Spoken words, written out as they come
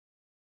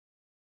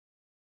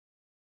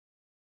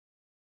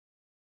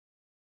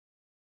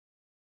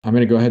I'm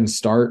going to go ahead and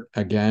start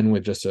again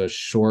with just a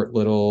short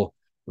little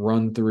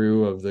run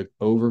through of the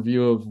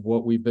overview of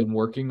what we've been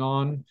working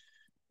on,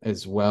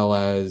 as well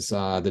as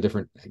the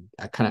different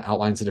kind of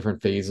outlines the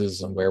different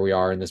phases and where we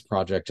are in this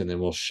project. And then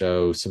we'll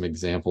show some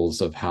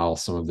examples of how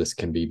some of this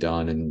can be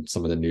done and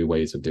some of the new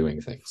ways of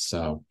doing things.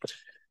 So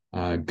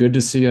good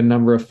to see a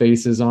number of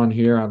faces on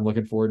here. I'm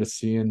looking forward to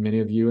seeing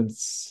many of you in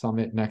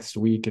Summit next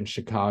week in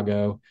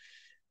Chicago.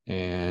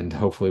 And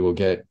hopefully we'll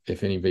get,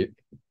 if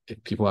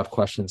people have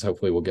questions,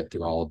 hopefully we'll get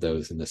through all of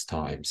those in this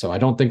time. So I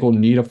don't think we'll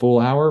need a full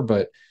hour,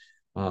 but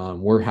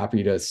we're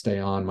happy to stay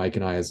on, Mike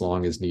and I, as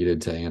long as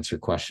needed to answer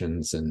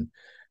questions and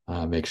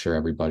make sure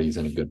everybody's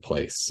in a good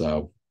place.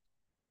 So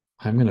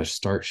I'm going to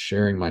start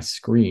sharing my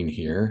screen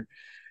here.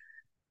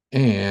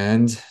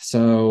 And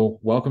so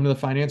welcome to the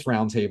Finance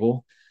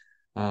Roundtable.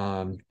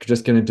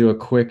 Just going to do a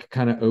quick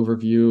kind of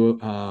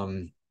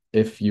overview.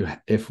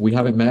 If we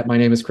haven't met, my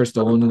name is Chris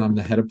Dolan and I'm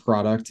the head of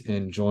product,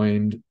 and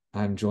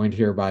I'm joined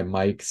here by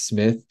Mike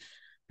Smith,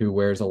 who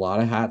wears a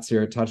lot of hats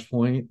here at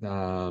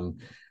TouchPoint.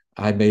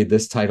 I made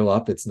this title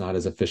up. It's not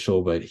as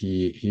official, but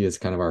he is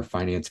kind of our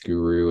finance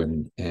guru,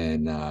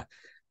 and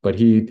but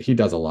he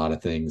does a lot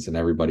of things, and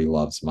everybody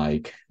loves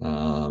Mike.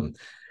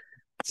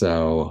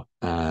 So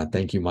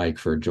thank you, Mike,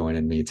 for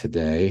joining me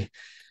today.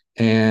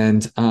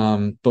 And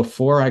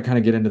before I kind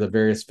of get into the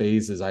various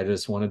phases, I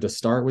just wanted to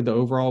start with the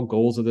overall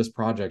goals of this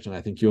project. And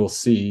I think you'll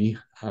see,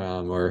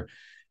 or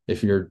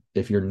if you're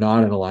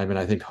not in alignment,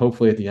 I think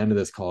hopefully at the end of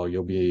this call,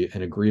 you'll be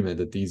in agreement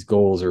that these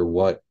goals are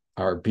what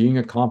are being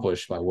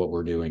accomplished by what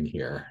we're doing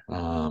here.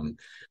 And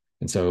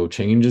so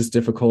change is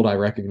difficult. I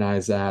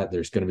recognize that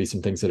there's going to be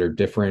some things that are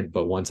different,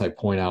 but once I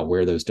point out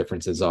where those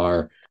differences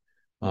are,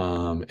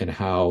 and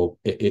how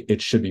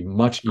it should be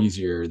much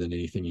easier than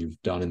anything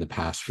you've done in the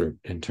past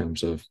in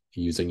terms of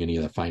using any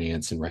of the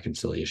finance and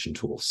reconciliation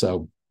tools.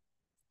 So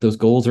those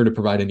goals are to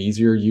provide an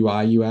easier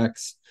UI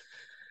UX,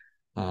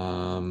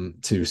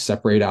 to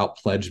separate out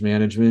pledge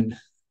management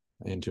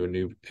into a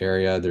new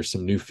area. There's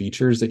some new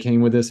features that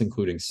came with this,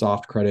 including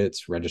soft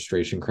credits,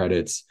 registration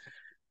credits,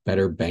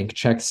 better bank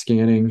check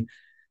scanning,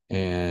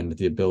 and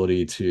the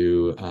ability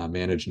to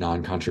manage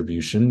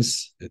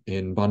non-contributions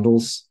in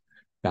bundles,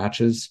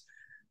 batches.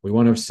 We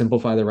want to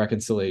simplify the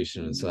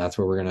reconciliation. So that's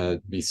where we're going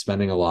to be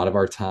spending a lot of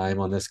our time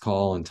on this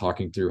call and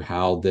talking through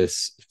how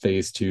this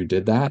phase 2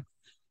 did that.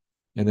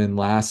 And then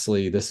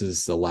lastly, this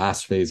is the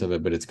last phase of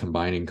it, but it's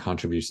combining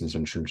contributions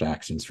and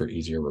transactions for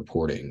easier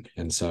reporting.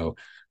 And so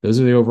those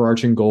are the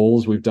overarching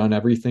goals. We've done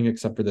everything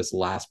except for this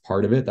last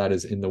part of it that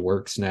is in the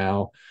works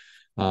now.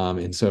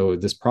 And so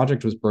this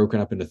project was broken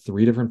up into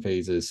 3 different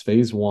phases.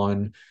 Phase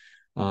 1,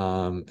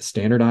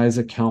 standardize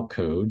account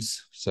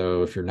codes.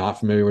 So if you're not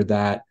familiar with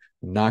that,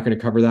 I'm not going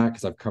to cover that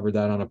because I've covered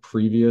that on a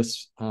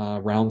previous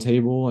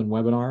roundtable and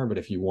webinar. But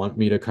if you want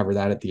me to cover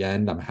that at the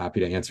end, I'm happy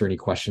to answer any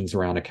questions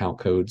around account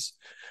codes.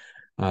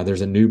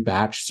 There's a new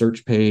batch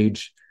search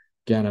page.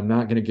 Again, I'm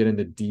not going to get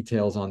into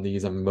details on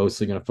these. I'm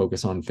mostly going to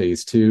focus on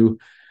phase 2.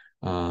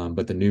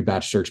 But the new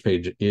batch search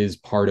page is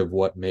part of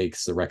what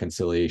makes the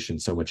reconciliation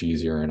so much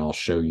easier, and I'll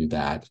show you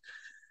that.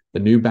 The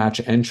new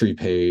batch entry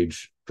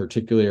page,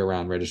 particularly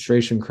around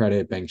registration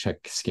credit, bank check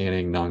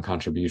scanning,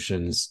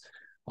 non-contributions,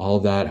 all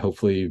of that,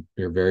 hopefully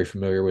you're very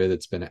familiar with.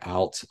 It's been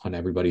out on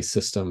everybody's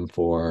system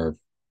for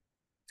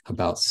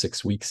about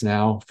 6 weeks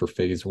now for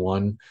phase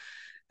 1.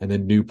 And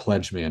then new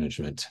pledge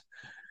management.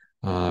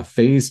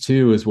 Phase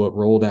 2 is what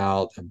rolled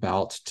out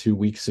about 2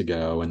 weeks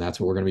ago, and that's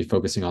what we're going to be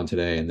focusing on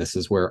today. And this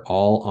is where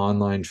all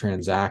online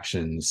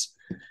transactions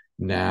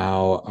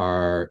now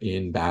are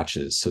in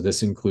batches. So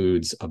this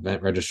includes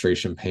event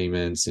registration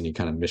payments, any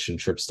kind of mission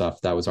trip stuff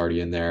that was already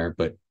in there,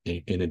 but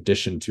in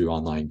addition to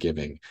online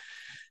giving.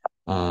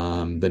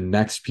 The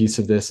next piece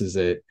of this is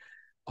that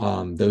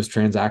those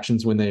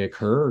transactions, when they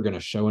occur, are going to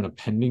show in a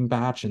pending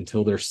batch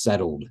until they're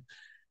settled.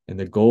 And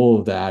the goal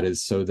of that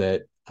is so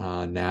that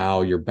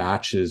now your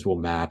batches will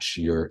match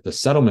the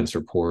settlements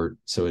report,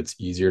 so it's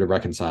easier to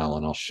reconcile.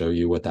 And I'll show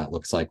you what that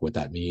looks like, what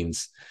that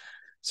means.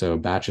 So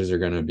batches are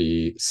going to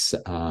be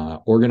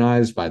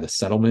organized by the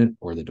settlement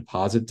or the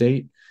deposit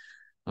date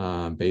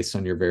based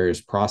on your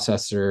various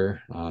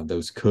processor.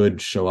 Those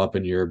could show up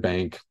in your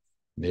bank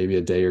maybe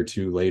a day or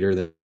 2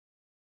 later.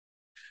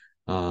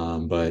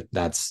 But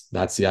that's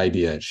the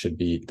idea.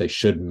 They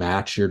should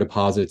match your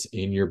deposits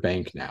in your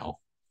bank now.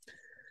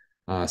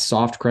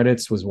 Soft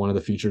credits was one of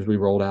the features we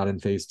rolled out in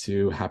phase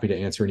 2. Happy to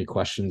answer any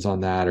questions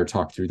on that or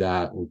talk through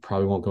that. We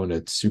probably won't go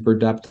into super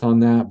depth on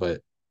that,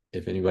 but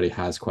if anybody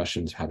has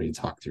questions, happy to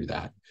talk through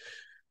that.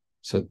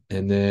 So,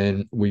 and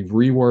then we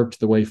reworked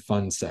the way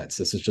fund sets.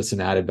 This is just an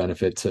added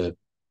benefit to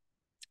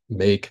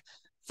make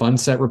fund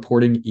set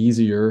reporting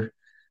easier.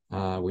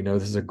 We know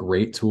this is a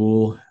great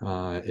tool.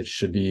 It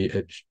should be,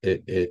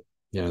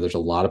 there's a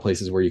lot of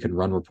places where you can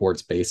run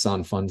reports based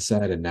on fund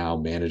set, and now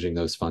managing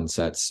those fund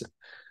sets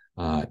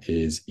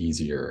is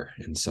easier.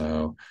 And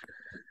so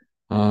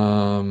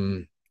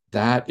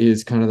that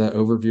is kind of the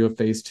overview of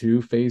phase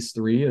 2. Phase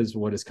 3 is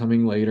what is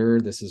coming later.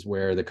 This is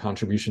where the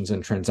contributions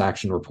and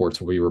transaction reports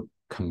will be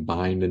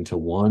combined into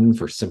one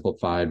for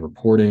simplified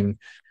reporting.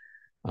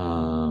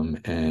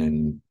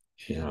 and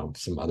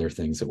some other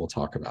things that we'll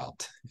talk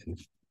about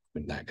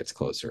when that gets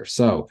closer.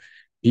 So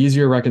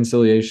easier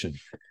reconciliation.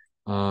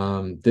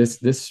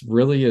 This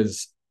really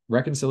is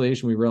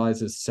reconciliation. We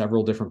realize is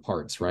several different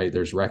parts, right?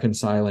 There's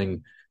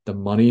reconciling the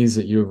monies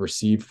that you have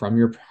received from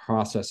your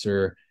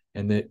processor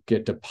and that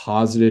get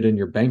deposited in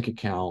your bank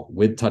account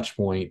with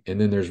TouchPoint.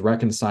 And then there's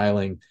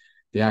reconciling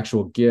the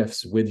actual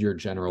gifts with your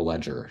general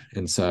ledger.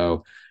 And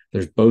so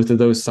there's both of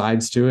those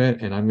sides to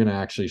it. And I'm going to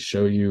actually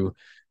show you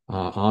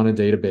on a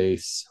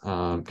database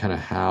kind of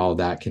how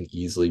that can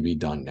easily be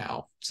done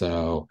now.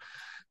 So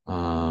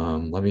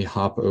let me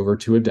hop over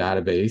to a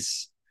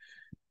database,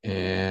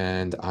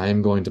 and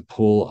I'm going to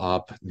pull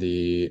up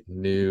the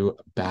new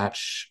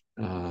batch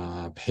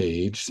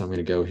page. So I'm going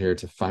to go here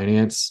to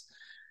finance,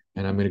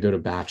 and I'm going to go to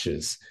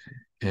batches,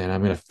 and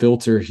I'm going to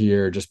filter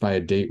here just by a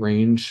date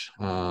range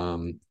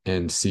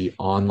and see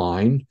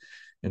online.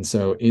 And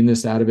so in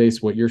this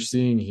database, what you're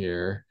seeing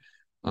here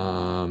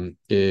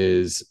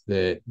is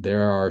that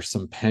there are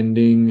some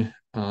pending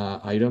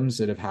items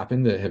that have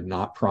happened that have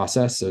not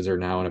processed. Those are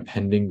now in a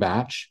pending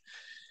batch.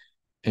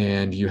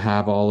 And you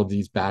have all of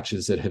these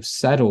batches that have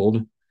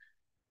settled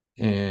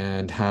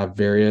and have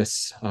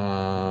various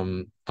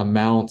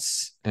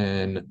amounts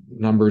and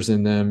numbers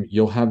in them.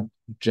 You'll have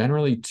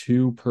generally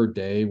 2 per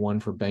day, one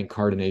for bank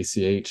card and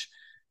ACH.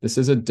 This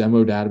is a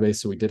demo database,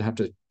 so we did have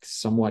to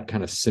somewhat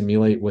kind of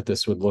simulate what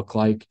this would look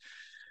like.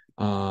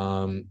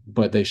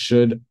 But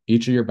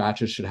each of your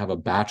batches should have a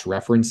batch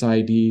reference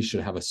ID,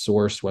 should have a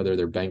source, whether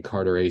they're bank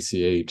card or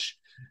ACH,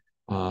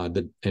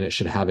 and it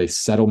should have a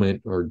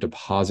settlement or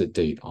deposit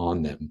date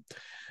on them.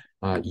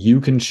 You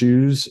can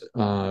choose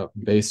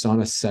based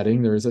on a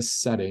setting. There is a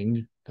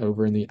setting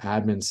over in the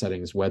admin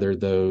settings, whether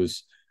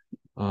those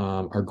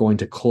are going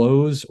to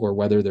close or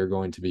whether they're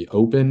going to be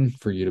open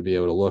for you to be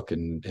able to look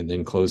and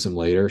then close them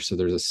later. So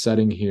there's a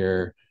setting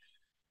here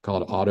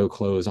called auto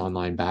close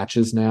online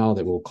batches now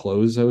that will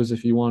close those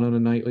if you want on a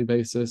nightly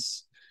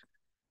basis.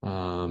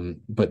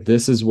 But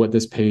this is what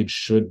this page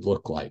should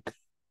look like.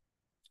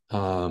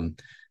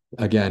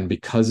 Again,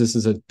 because this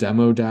is a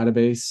demo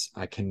database,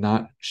 I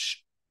cannot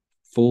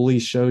fully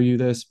show you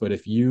this, but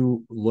if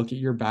you look at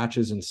your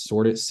batches and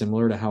sort it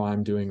similar to how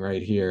I'm doing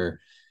right here,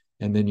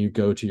 and then you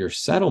go to your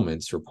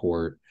settlements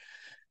report,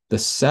 the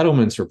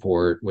settlements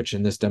report, which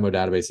in this demo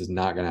database is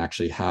not going to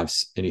actually have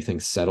anything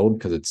settled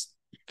because it's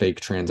fake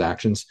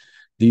transactions,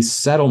 these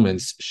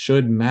settlements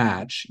should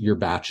match your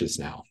batches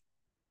now.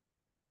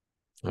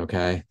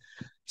 Okay.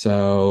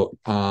 So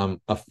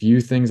a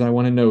few things I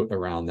want to note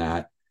around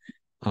that.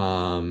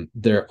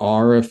 There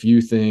are a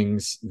few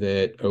things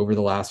that over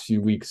the last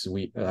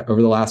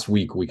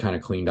week we kind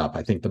of cleaned up.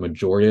 I think the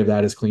majority of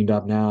that is cleaned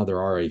up now.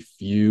 There are a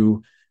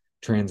few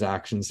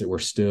transactions that we're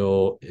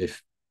still,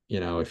 if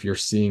you're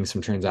seeing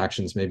some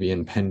transactions maybe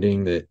in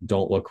pending that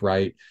don't look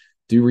right,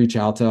 do reach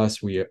out to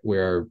us.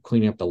 We're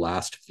cleaning up the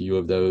last few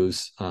of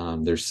those.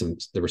 There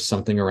was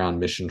something around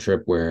mission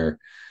trip where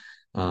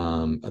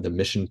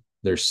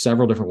there's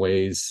several different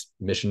ways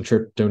mission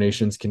trip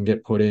donations can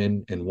get put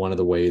in, and one of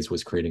the ways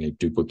was creating a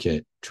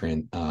duplicate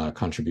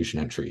contribution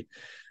entry.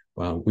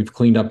 Well, we've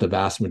cleaned up the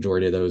vast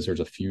majority of those. There's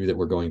a few that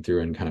we're going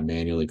through and kind of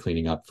manually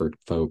cleaning up for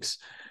folks.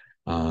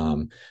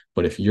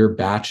 But if your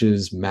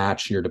batches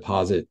match your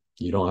deposit,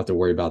 you don't have to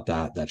worry about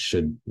that.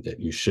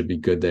 You should be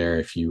good there.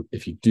 If you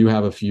do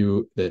have a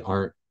few that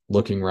aren't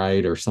looking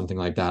right or something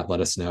like that,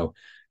 let us know.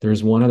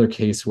 There's one other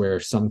case where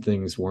some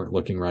things weren't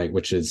looking right,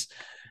 which is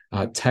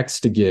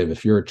text to give.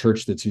 If you're a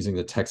church that's using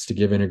the text to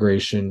give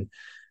integration,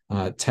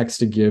 text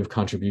to give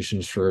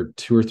contributions for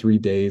 2 or 3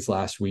 days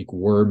last week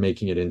were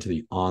making it into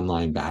the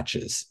online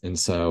batches. And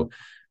so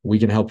we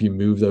can help you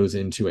move those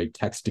into a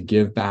text to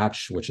give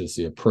batch, which is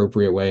the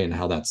appropriate way and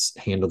how that's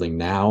handling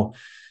now.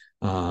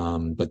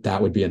 But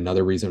that would be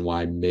another reason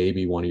why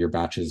maybe one of your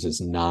batches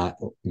is not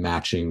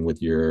matching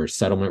with your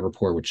settlement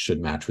report, which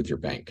should match with your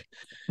bank.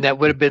 That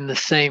would have been the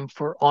same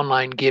for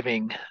online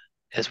giving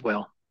as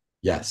well.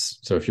 Yes.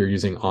 So if you're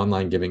using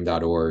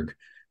onlinegiving.org,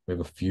 we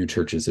have a few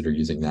churches that are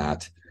using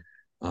that.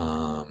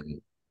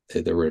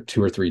 There were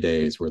 2 or 3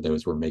 days where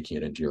those were making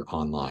it into your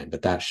online,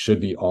 but that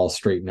should be all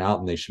straightened out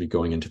and they should be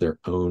going into their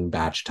own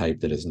batch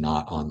type that is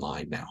not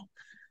online now.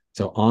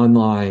 So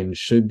online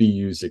should be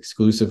used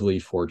exclusively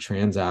for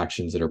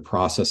transactions that are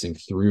processing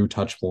through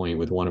TouchPoint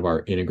with one of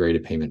our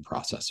integrated payment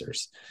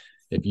processors.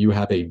 If you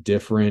have a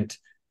different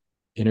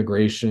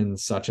integration,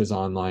 such as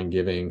online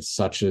giving,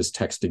 such as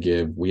text to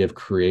give, we have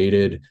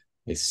created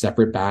a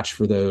separate batch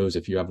for those.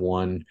 If you have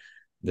one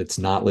that's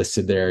not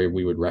listed there,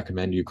 we would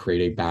recommend you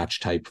create a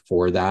batch type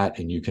for that.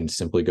 And you can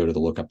simply go to the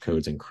lookup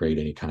codes and create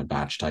any kind of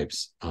batch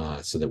types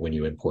so that when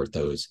you import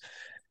those,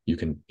 you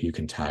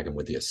can tag them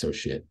with the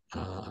associated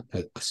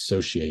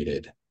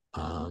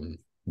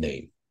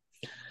name.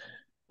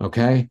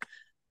 Okay.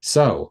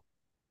 So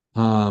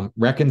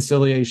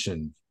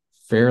reconciliation,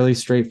 fairly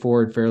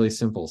straightforward, fairly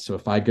simple. So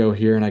if I go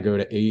here and I go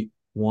to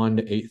 8/1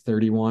 to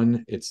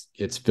 8/31,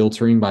 it's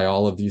filtering by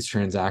all of these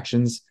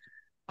transactions.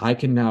 I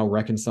can now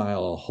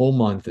reconcile a whole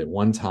month at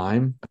one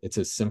time. It's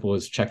as simple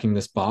as checking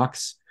this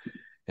box.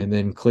 and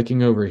then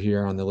clicking over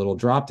here on the little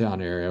drop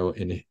down arrow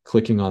and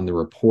clicking on the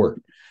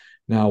report.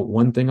 Now,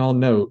 one thing I'll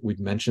note, we've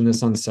mentioned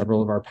this on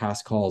several of our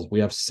past calls, we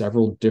have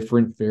several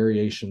different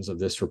variations of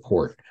this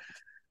report.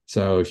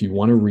 So if you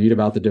want to read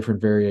about the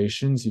different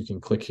variations, you can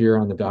click here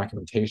on the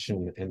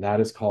documentation, and that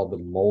is called the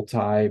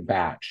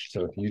multi-batch.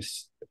 So if you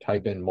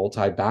type in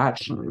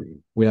multi-batch,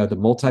 we have the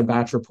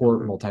multi-batch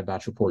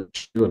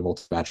report 2, and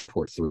multi-batch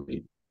report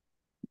 3.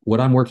 What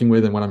I'm working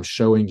with and what I'm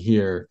showing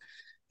here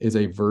is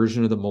a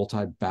version of the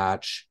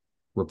multi-batch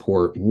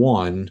report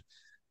 1,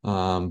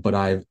 but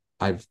I've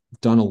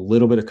done a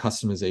little bit of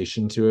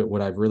customization to it.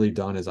 What I've really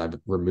done is I've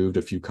removed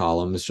a few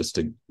columns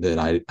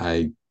that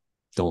I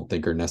don't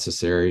think are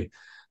necessary.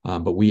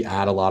 But we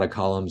add a lot of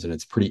columns, and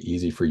it's pretty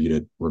easy for you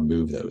to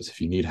remove those.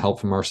 If you need help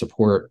from our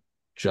support,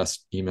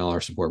 just email our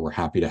support. We're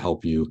happy to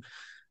help you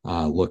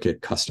look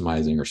at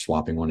customizing or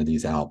swapping one of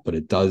these out. But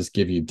it does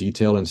give you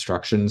detailed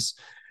instructions.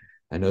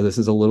 I know this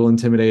is a little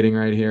intimidating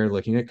right here,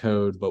 looking at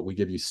code, but we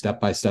give you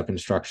step-by-step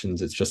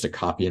instructions. It's just a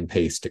copy and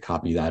paste to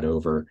copy that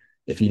over.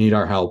 If you need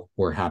our help,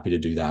 we're happy to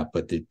do that.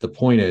 But the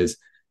point is,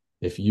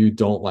 if you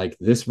don't like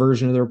this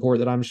version of the report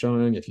that I'm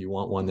showing, if you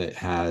want one that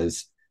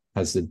has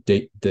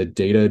the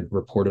data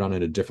reported on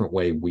in a different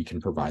way, we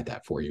can provide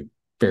that for you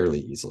fairly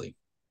easily.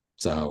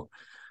 So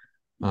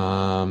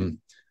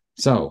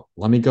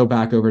let me go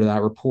back over to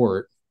that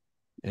report.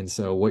 And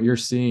so what you're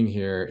seeing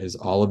here is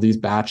all of these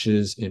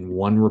batches in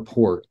one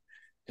report.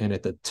 And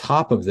at the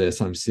top of this,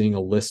 I'm seeing a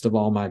list of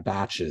all my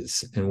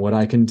batches. And what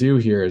I can do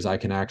here is I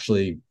can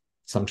actually,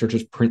 some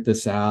churches print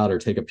this out or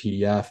take a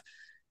PDF,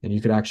 and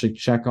you could actually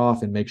check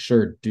off and make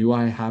sure, do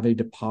I have a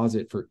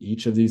deposit for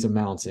each of these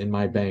amounts in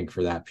my bank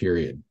for that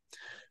period?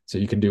 So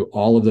you can do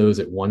all of those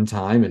at one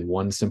time in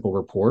one simple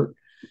report.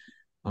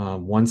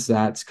 Once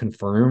that's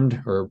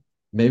confirmed, or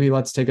maybe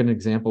let's take an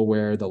example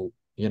where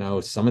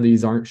some of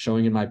these aren't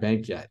showing in my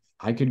bank yet.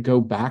 I could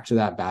go back to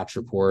that batch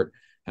report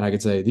and I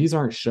could say, these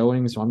aren't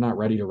showing, so I'm not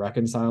ready to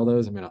reconcile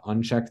those. I'm going to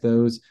uncheck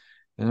those,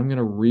 and I'm going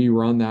to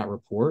rerun that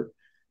report.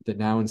 That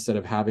now, instead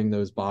of having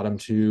those bottom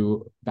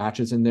 2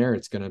 batches in there,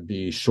 it's going to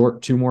be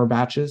short 2 more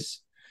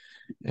batches.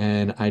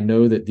 And I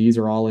know that these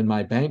are all in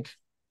my bank.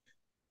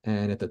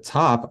 And at the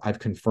top, I've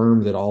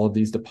confirmed that all of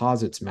these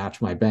deposits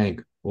match my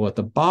bank. Well, at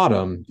the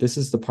bottom, this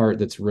is the part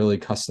that's really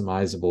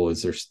customizable,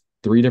 is there's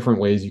 3 different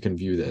ways you can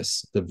view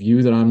this. The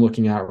view that I'm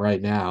looking at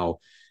right now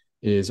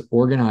is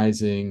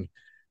organizing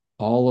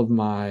all of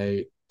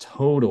my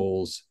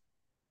totals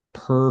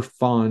per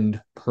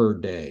fund per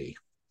day.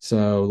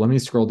 So let me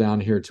scroll down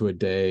here to a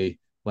day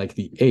like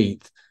the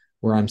 8th,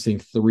 where I'm seeing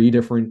 3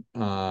 different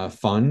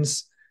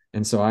funds.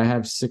 And so I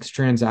have 6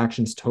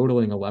 transactions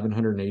totaling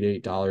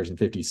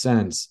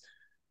 $1,188.50.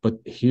 But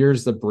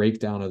here's the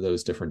breakdown of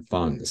those different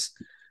funds.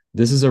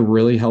 This is a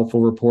really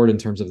helpful report in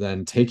terms of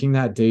then taking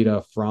that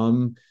data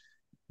from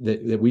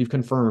that we've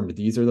confirmed.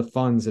 These are the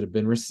funds that have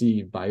been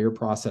received by your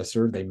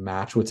processor. They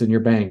match what's in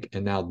your bank.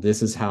 And now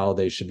this is how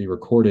they should be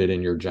recorded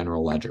in your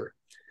general ledger.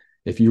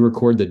 If you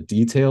record the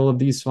detail of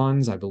these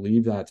funds, I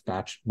believe that's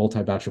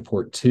multi-batch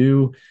report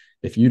 2.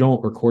 If you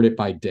don't record it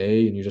by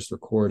day and you just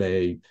record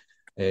a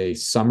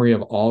summary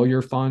of all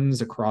your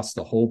funds across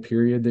the whole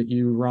period that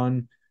you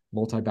run,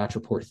 multi-batch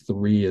report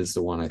 3 is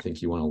the one I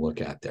think you want to look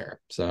at there.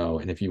 So,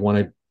 and if you want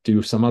to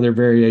do some other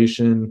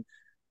variation,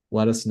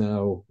 let us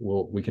know.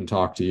 We can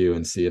talk to you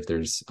and see if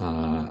there's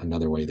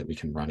another way that we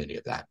can run any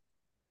of that.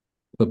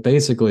 But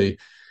basically,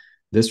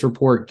 this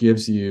report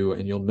gives you,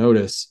 and you'll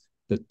notice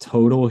the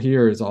total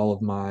here is all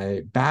of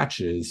my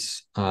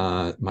batches,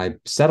 my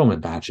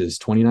settlement batches,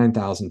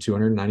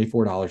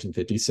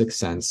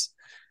 $29,294.56.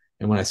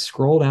 And when I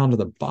scroll down to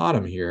the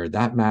bottom here,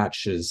 that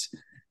matches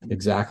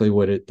exactly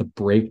what the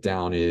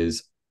breakdown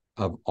is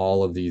of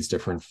all of these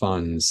different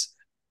funds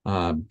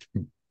by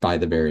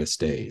the various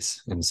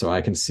days. And so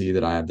I can see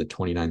that I have the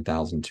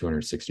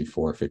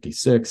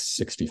 29,264.56,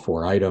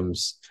 64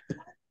 items,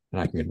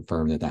 and I can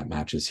confirm that that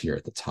matches here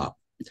at the top.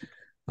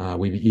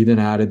 We've even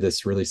added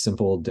this really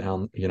simple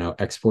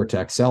export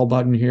to Excel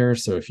button here.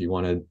 So if you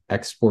want to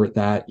export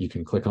that, you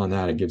can click on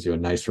that. It gives you a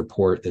nice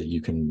report that you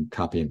can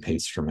copy and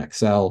paste from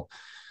Excel.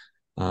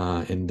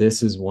 And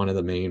this is one of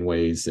the main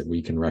ways that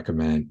we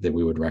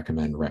would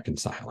recommend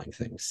reconciling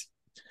things.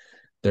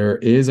 There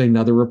is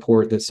another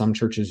report that some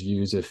churches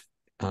use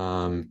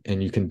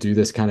and you can do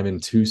this kind of in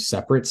 2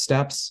 separate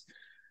steps.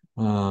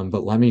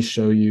 But let me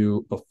show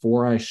you,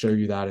 before I show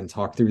you that and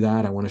talk through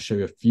that, I want to show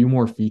you a few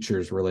more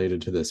features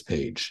related to this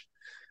page.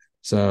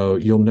 So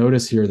you'll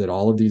notice here that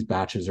all of these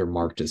batches are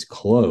marked as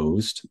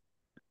closed.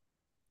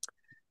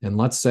 And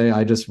let's say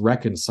I just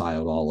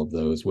reconciled all of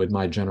those with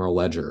my general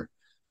ledger.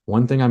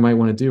 One thing I might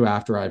want to do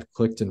after I've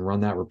clicked and run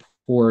that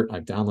report,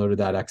 I've downloaded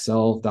that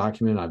Excel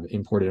document, I've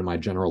imported in my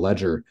general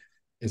ledger,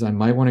 is I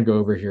might want to go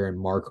over here and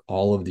mark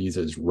all of these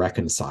as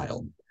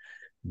reconciled.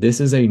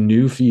 This is a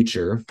new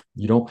feature.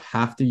 You don't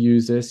have to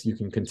use this. You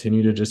can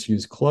continue to just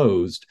use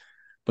closed.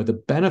 But the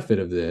benefit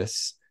of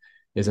this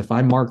is if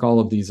I mark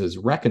all of these as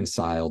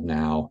reconciled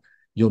now,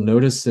 you'll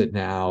notice that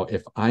now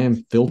if I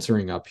am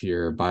filtering up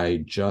here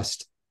by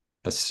just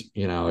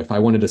if I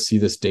wanted to see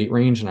this date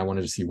range and I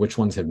wanted to see which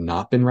ones have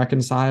not been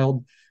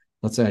reconciled,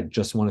 let's say I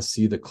just want to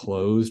see the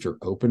closed or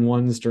open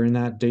ones during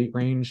that date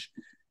range.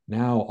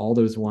 Now, all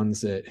those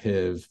ones that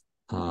have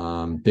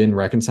been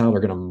reconciled are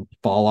going to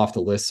fall off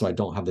the list, so I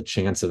don't have the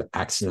chance of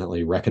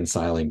accidentally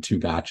reconciling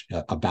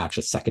a batch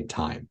a second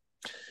time.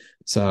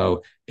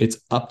 So it's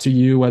up to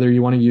you whether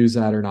you want to use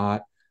that or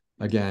not.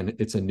 Again,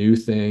 it's a new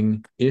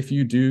thing. If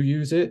you do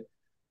use it,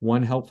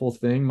 one helpful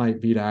thing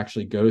might be to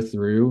actually go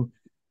through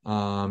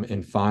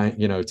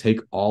and take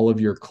all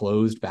of your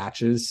closed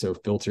batches. So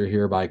filter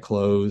here by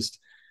closed,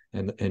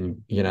 and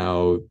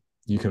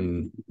you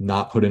can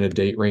not put in a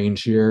date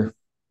range here.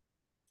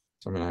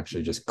 So I'm going to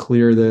actually just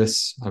clear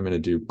this. I'm going to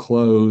do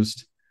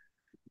closed.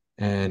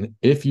 And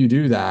if you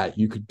do that,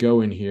 you could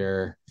go in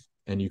here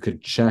and you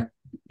could check,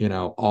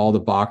 all the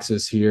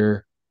boxes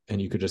here,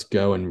 and you could just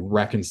go and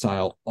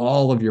reconcile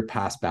all of your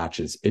past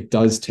batches. It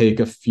does take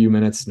a few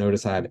minutes.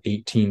 Notice I have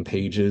 18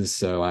 pages.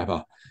 So I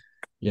have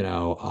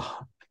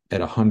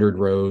at 100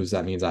 rows,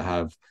 that means I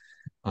have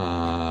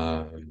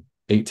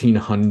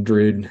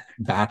 1,800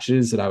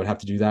 batches that I would have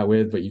to do that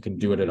with, but you can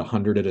do it at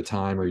 100 at a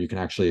time, or you can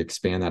actually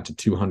expand that to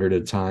 200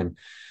 at a time.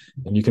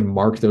 And you can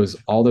mark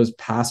all those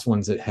past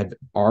ones that have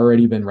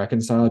already been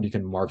reconciled, you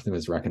can mark them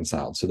as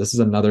reconciled. So this is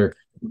another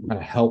kind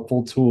of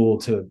helpful tool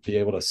to be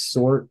able to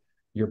sort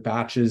your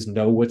batches,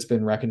 know what's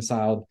been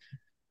reconciled,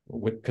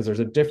 because there's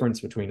a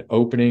difference between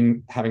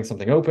having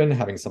something open,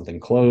 having something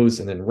closed,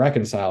 and then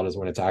reconciled is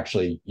when it's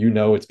actually,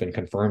 it's been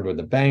confirmed with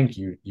the bank,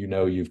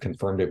 you've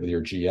confirmed it with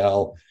your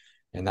GL,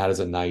 and that is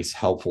a nice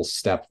helpful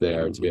step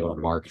there to be able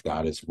to mark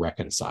that as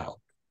reconciled.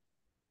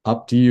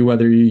 Up to you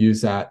whether you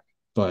use that,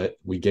 but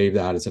we gave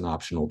that as an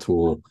optional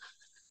tool.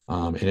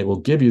 And it will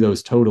give you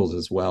those totals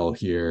as well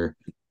here,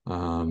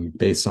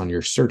 based on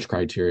your search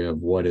criteria of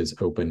what is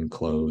open,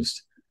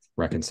 closed,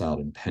 reconciled,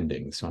 and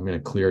pending. So I'm going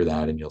to clear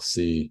that, and you'll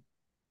see,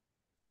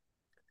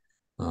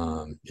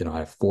 I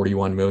have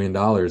 $41 million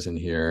in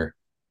here.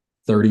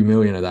 30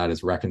 million of that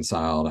is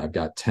reconciled. I've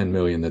got 10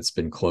 million that's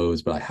been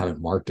closed, but I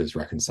haven't marked as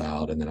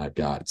reconciled. And then I've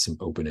got some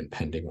open and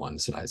pending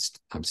ones that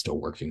I'm still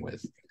working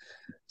with.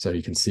 So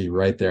you can see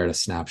right there at a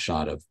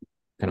snapshot of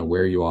kind of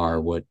where you are,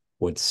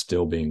 what's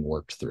still being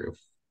worked through.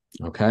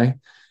 Okay.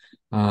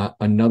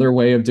 Another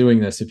way of doing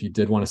this, if you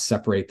did want to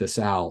separate this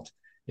out,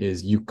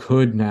 is you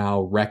could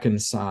now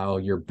reconcile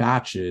your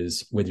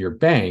batches with your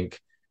bank.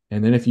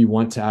 And then if you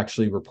want to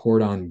actually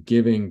report on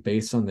giving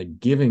based on the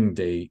giving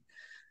date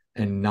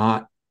and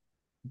not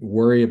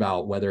worry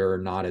about whether or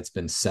not it's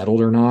been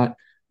settled or not,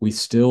 we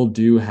still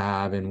do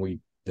have, and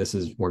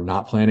we're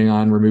not planning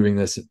on removing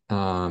this.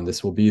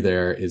 This will be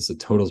there, is the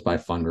totals by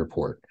fund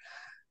report.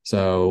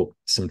 So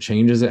some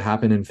changes that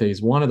happen in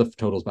phase one of the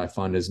totals by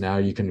fund is now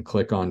you can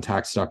click on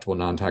tax deductible,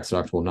 non-tax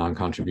deductible,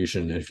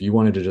 non-contribution. If you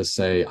wanted to just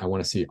say, I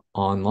want to see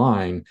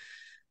online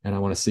and I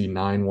want to see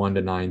 9/1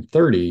 to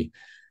 9/30,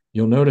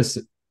 you'll notice,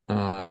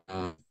 I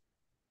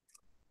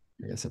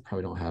guess I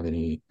probably don't have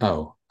any.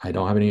 Oh, I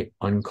don't have any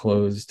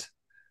unclosed.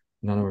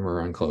 None of them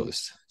are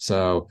unclosed.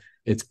 So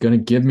it's going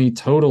to give me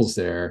totals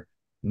there.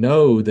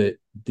 Know that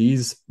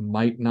these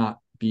might not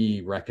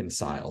be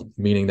reconciled,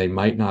 meaning they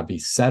might not be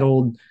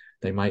settled.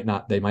 They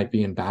might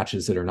be in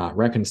batches that are not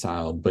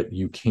reconciled, but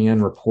you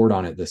can report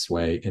on it this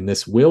way. And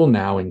this will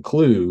now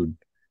include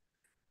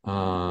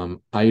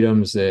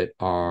items that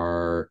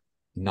are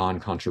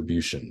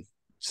non-contribution.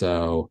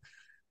 So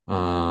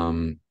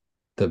in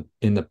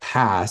the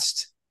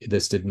past,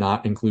 this did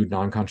not include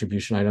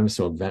non-contribution items.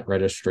 So event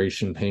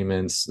registration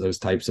payments, those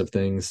types of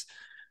things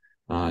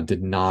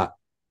did not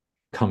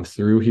come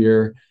through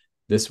here.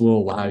 This will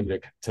allow you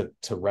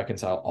to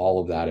reconcile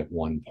all of that at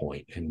one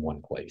point in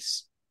one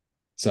place.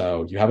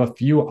 So you have a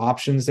few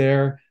options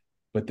there,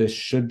 but this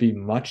should be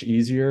much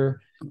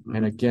easier.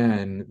 And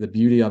again, the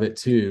beauty of it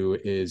too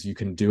is you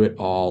can do it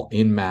all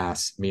in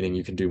mass, meaning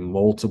you can do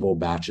multiple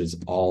batches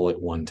all at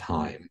one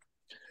time.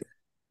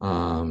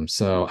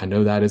 So I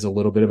know that is a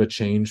little bit of a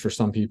change for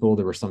some people.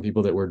 There were some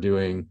people that were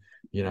doing,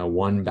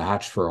 one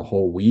batch for a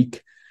whole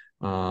week.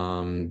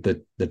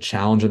 The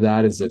challenge of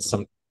that is that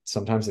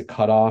sometimes the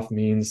cutoff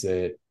means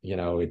that,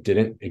 it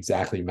didn't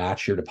exactly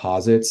match your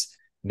deposits.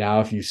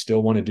 Now, if you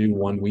still want to do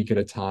 1 week at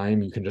a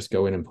time, you can just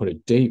go in and put a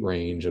date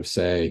range of,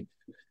 say,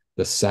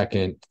 the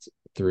 2nd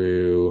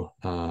through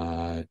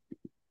the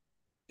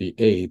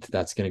 8th.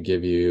 That's going to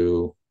give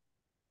you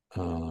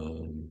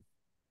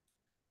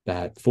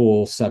that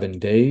full 7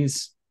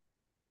 days.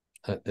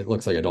 It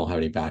looks like I don't have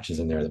any batches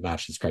in there that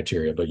match this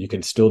criteria, but you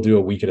can still do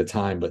a week at a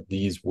time. But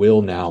these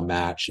will now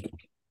match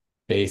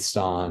based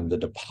on the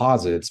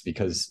deposits,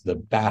 because the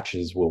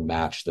batches will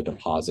match the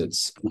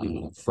deposits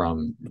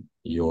from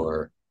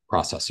your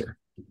processor.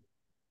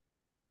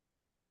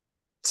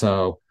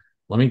 So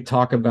let me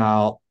talk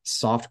about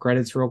soft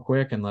credits real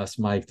quick, unless,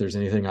 Mike, there's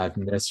anything I've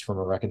missed from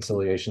a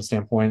reconciliation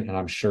standpoint. And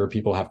I'm sure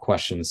people have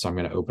questions, so I'm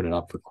going to open it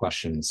up for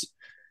questions.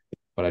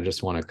 But I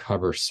just want to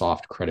cover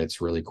soft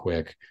credits really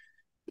quick.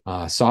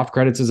 Soft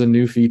credits is a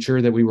new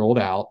feature that we rolled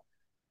out.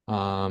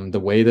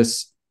 The way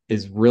this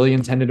is really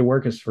intended to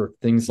work is for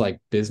things like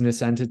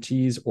business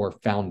entities or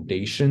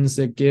foundations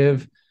that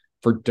give.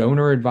 For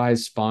donor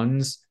advised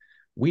funds,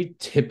 we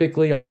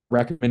typically,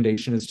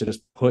 recommendation is to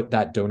just put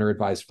that donor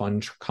advised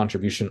fund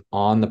contribution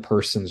on the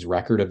person's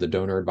record of the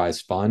donor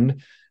advised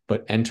fund,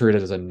 but enter it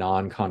as a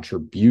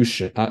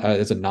non-contribution,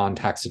 as a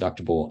non-tax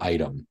deductible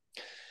item.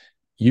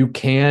 You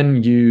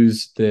can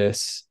use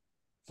this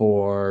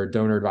for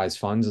donor advised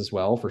funds as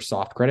well for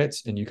soft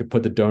credits, and you could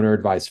put the donor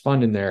advised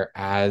fund in there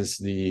as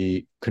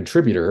the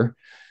contributor.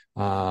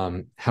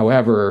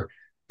 However,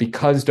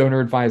 because donor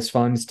advised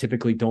funds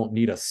typically don't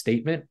need a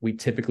statement, we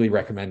typically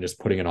recommend just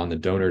putting it on the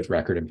donor's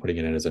record and putting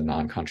it in as a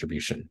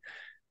non-contribution.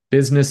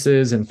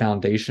 Businesses and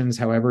foundations,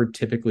 however,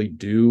 typically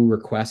do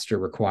request or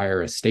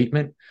require a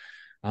statement.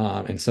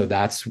 And so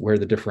that's where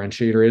the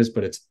differentiator is,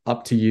 but it's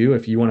up to you.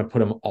 If you want to put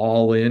them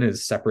all in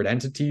as separate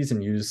entities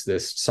and use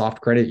this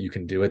soft credit, you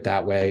can do it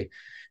that way.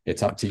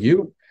 It's up to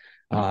you.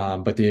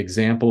 But the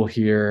example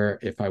here,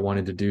 if I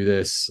wanted to do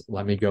this,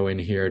 let me go in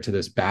here to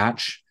this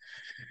batch.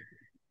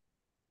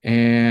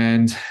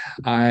 And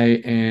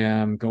I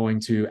am going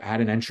to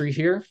add an entry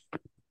here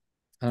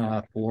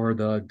for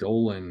the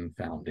Dolan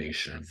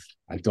Foundation.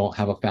 I don't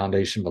have a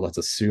foundation, but let's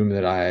assume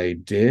that I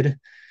did.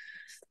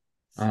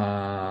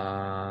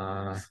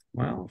 Well,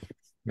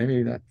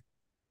 maybe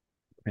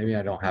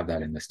I don't have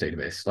that in this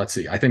database. Let's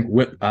see. I think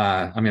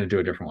I'm going to do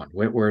a different one.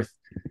 Whitworth.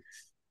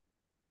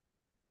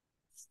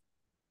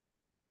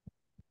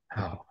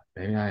 Oh,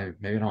 maybe I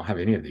don't have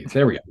any of these.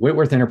 There we go.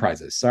 Whitworth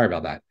Enterprises. Sorry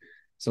about that.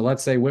 So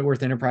let's say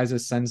Whitworth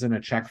Enterprises sends in a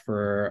check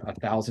for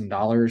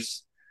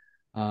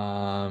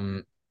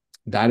 $1,000.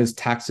 That is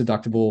tax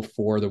deductible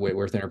for the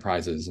Whitworth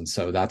Enterprises, and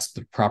so that's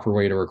the proper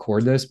way to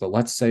record this. But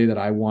let's say that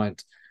I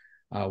want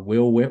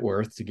Will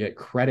Whitworth to get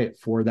credit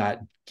for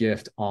that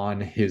gift on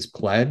his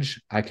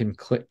pledge. I can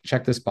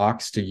check this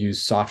box to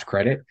use soft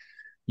credit.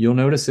 You'll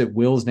notice that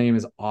Will's name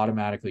is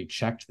automatically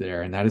checked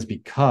there, and that is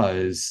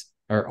because,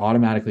 or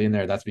automatically in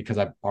there, that's because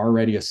I've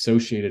already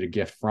associated a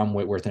gift from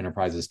Whitworth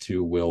Enterprises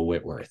to Will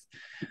Whitworth.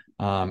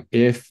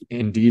 If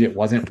indeed it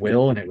wasn't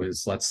Will and it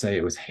was, let's say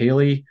it was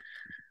Haley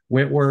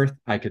Whitworth,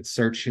 I could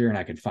search here and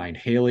I could find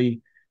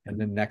Haley, and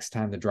then next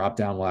time the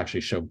dropdown will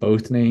actually show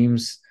both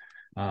names.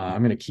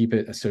 I'm going to keep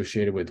it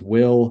associated with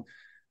Will,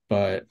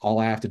 but all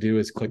I have to do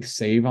is click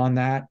save on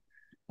that.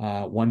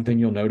 One thing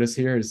you'll notice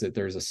here is that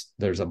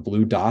there's a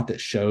blue dot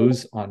that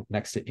shows on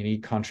next to any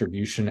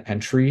contribution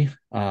entry,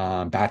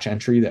 batch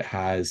entry that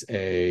has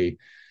a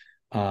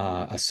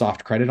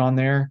soft credit on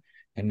there.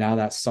 And now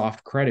that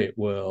soft credit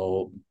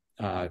will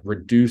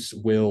reduce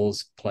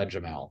Will's pledge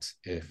amount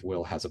if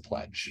Will has a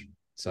pledge.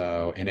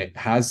 So, and it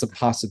has the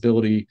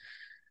possibility,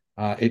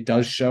 it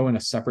does show in a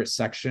separate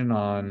section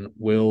on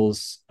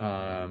Will's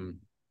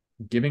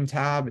giving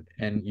tab,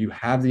 and you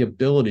have the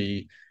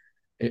ability,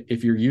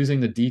 if you're using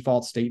the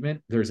default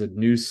statement, there's a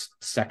new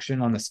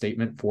section on the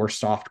statement for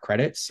soft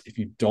credits. If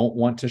you don't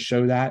want to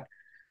show that,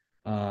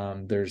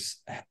 there's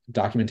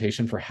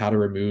documentation for how to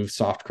remove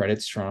soft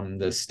credits from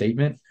the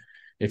statement.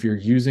 If you're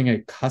using a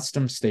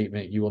custom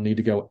statement, you will need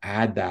to go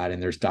add that,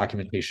 and there's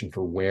documentation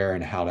for where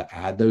and how to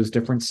add those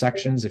different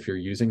sections if you're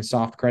using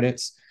soft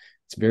credits.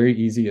 It's very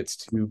easy. It's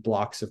 2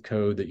 blocks of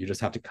code that you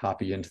just have to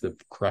copy into the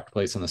correct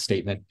place on the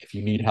statement. If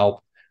you need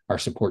help, our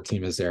support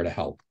team is there to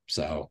help.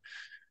 So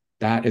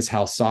that is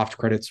how soft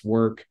credits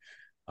work.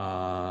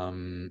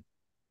 And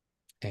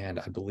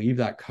I believe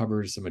that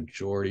covers the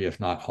majority, if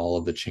not all,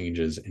 of the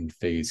changes in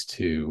phase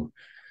 2.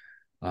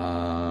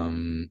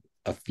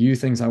 A few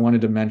things I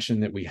wanted to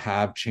mention that we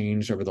have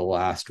changed over the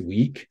last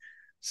week.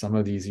 Some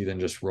of these even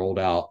just rolled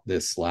out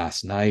this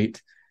last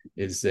night,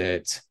 is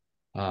that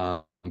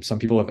some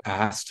people have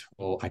asked,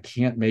 well, I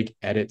can't make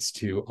edits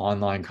to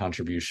online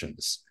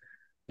contributions.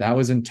 That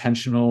was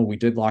intentional. We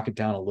did lock it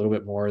down a little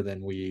bit more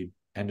than we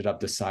ended up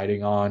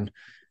deciding on.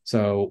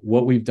 So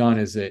what we've done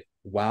is that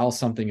while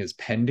something is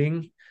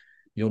pending,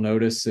 you'll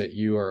notice that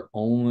you are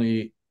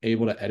only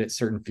able to edit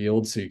certain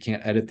fields. So you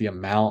can't edit the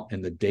amount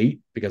and the date,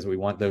 because we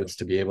want those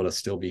to be able to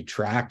still be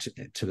tracked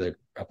to the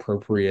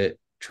appropriate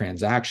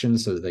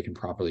transactions so that they can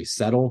properly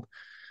settle.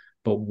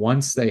 But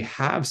once they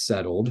have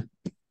settled,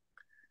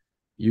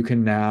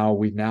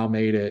 we've now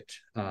made it,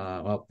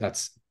 well,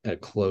 that's a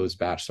closed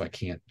batch, so I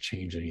can't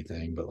change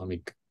anything, but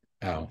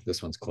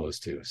this one's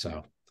closed too.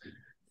 So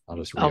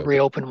I'll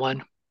reopen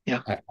one.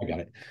 Yeah. I got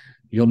it.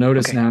 You'll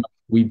notice now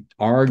we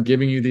are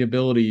giving you the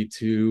ability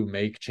to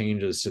make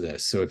changes to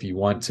this. So if you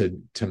want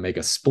to make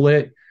a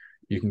split,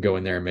 you can go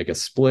in there and make a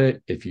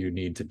split. If you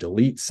need to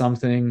delete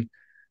something,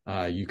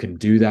 you can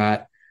do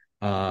that.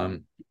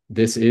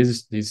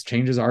 These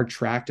changes are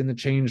tracked in the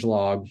change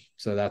log.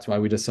 So that's why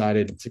we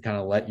decided to kind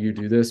of let you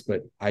do this.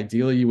 But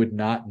ideally, you would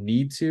not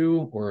need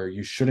to, or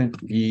you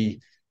shouldn't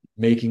be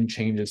making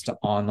changes to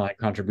online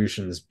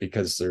contributions,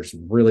 because there's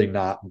really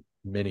not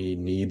many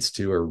needs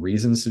to or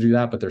reasons to do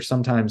that. But there's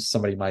sometimes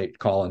somebody might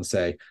call and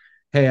say,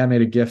 hey, I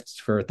made a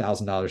gift for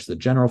 $1,000 to the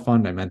general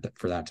fund. I meant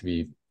for that to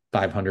be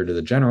 500 to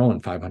the general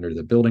and 500 to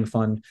the building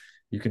fund.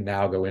 You can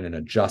now go in and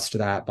adjust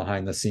that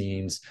behind the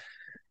scenes.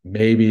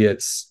 Maybe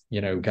it's,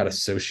 got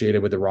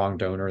associated with the wrong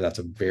donor. That's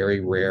a very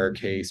rare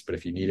case, but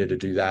if you needed to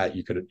do that,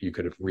 you could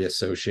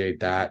reassociate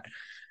that.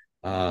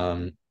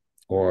 Um,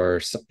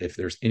 or if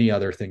there's any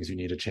other things you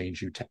need to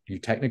change, you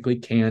technically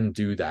can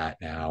do that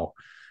now.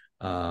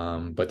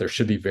 But there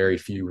should be very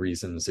few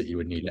reasons that you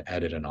would need to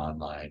edit an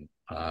online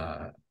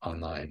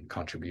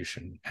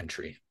contribution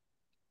entry.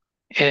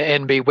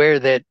 And beware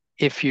that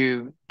if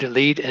you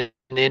delete an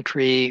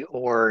entry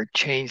or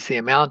change the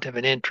amount of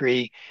an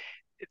entry,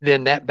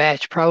 then that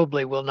batch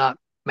probably will not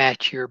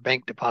match your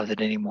bank deposit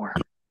anymore.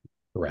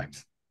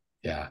 Correct.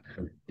 Yeah.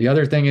 The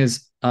other thing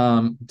is,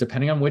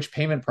 depending on which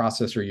payment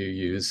processor you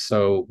use.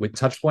 So with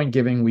TouchPoint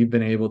Giving, we've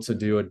been able to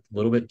do a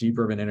little bit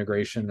deeper of an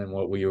integration than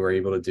what we were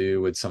able to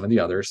do with some of the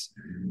others.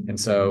 And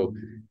so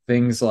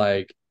things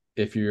like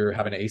if you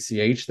have an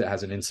ACH that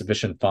has an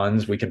insufficient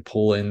funds, we can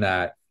pull in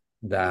that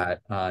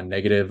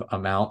negative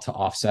amount to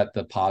offset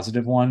the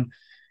positive one.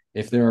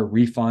 If there are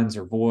refunds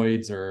or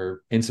voids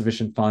or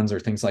insufficient funds or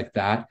things like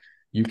that,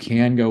 you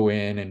can go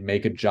in and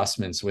make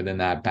adjustments within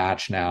that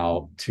batch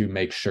now to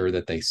make sure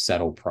that they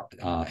settle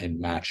and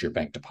match your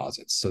bank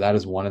deposits. So that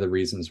is one of the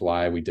reasons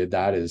why we did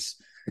that. Is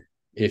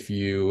if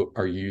you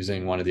are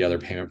using one of the other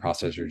payment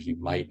processors, you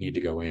might need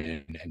to go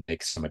in and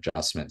make some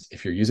adjustments.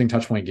 If you're using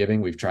TouchPoint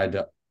Giving, we've tried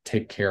to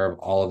take care of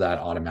all of that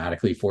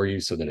automatically for you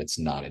so that it's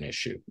not an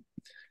issue.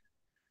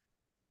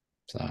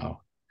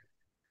 So,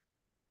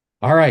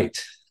 all right.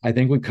 I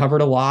think we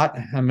covered a lot.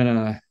 I'm going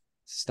to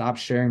stop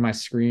sharing my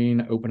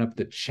screen, open up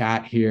the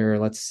chat here.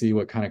 Let's see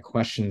what kind of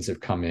questions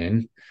have come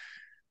in.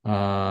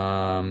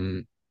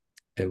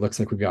 It looks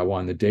like we've got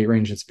one. The date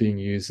range that's being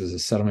used is a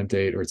settlement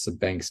date or it's the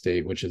bank's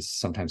date, which is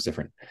sometimes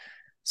different.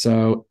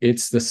 So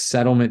it's the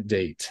settlement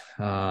date.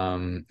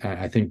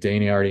 I think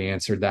Danny already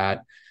answered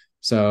that.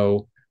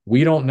 So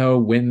we don't know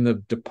when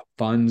the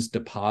funds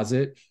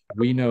deposit.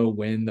 We know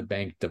when the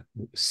bank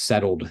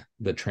settled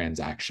the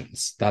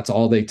transactions. That's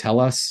all they tell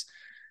us.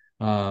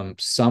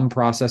 Some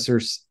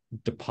processors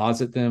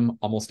deposit them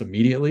almost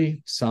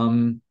immediately.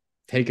 Some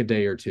take a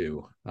day or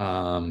two.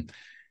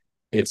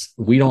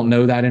 We don't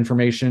know that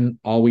information.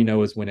 All we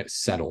know is when it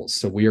settles.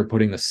 So we are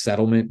putting the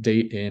settlement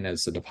date in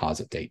as the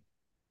deposit date.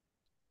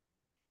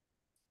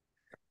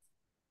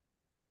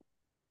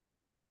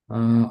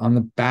 On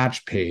the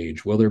batch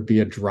page, will there be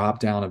a drop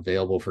down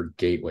available for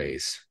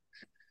gateways?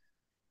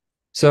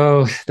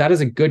 So that is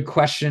a good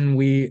question.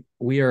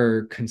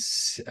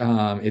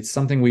 It's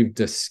something we've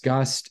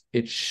discussed.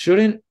 It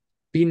shouldn't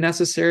be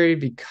necessary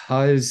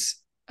because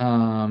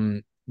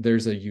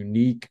there's a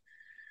unique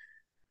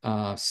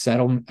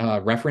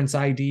reference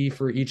ID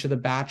for each of the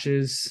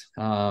batches.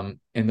 And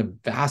the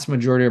vast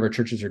majority of our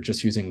churches are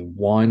just using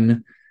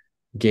one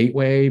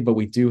gateway, but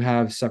we do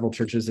have several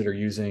churches that are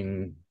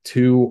using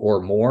two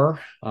or more.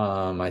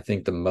 I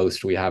think the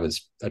most we have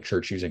is a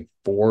church using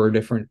four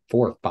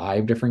or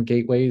five different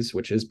gateways,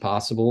 which is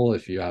possible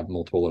if you have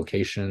multiple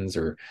locations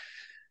or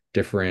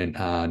different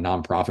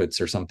nonprofits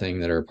or something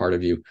that are a part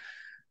of you.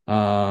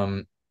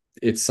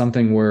 It's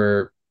something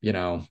we're,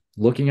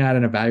 looking at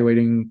and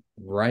evaluating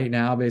right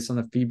now based on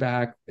the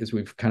feedback. As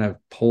we've kind of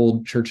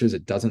polled churches,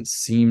 it doesn't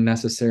seem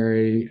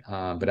necessary.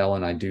 But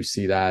Ellen, I do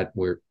see that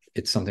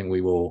it's something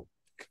we will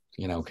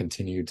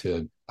continue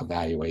to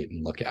evaluate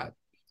and look at.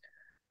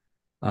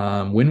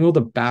 When will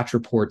the batch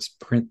reports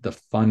print the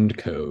fund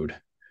code?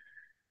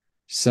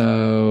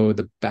 So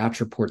the batch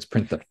reports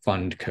print the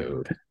fund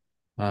code.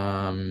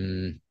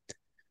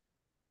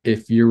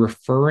 If you're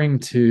referring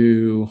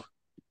to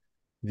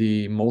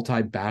the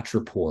multi-batch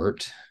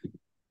report,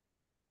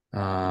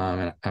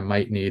 I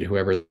might need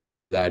whoever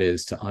that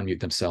is to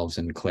unmute themselves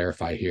and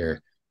clarify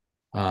here.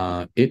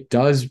 It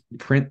does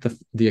print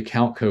the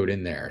account code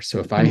in there. So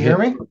if I hear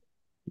me?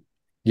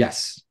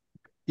 Yes.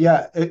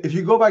 Yeah, if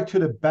you go back to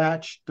the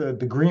batch, the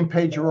green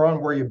page you're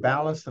on where you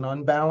balanced and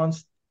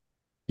unbalanced.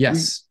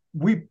 Yes.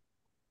 We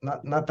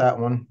not that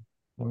one.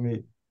 Let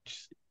me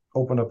just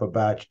open up a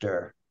batch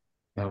there.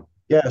 Oh.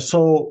 Yeah,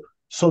 so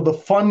the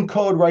fund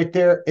code right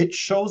there, it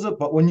shows it,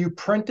 but when you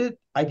print it,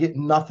 I get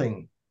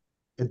nothing.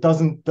 It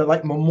doesn't,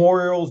 like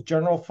Memorials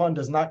General Fund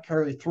does not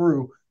carry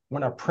through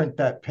when I print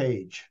that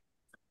page.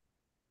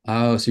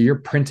 Oh, so you're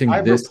printing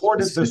I this.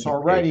 reported this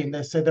already, and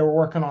they said they were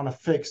working on a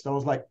fix. That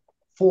was like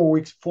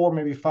 4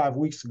 maybe 5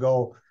 weeks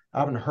ago. I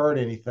haven't heard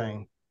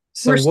anything.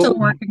 So we're still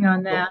working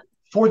on that.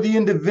 For the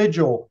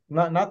individual,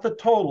 not the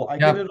total. I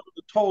get it on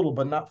the total,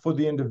 but not for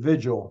the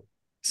individual.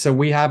 So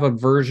we have a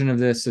version of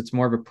this. It's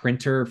more of a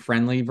printer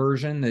friendly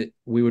version that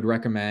we would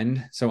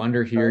recommend. So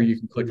under here, you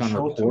can click on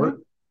report.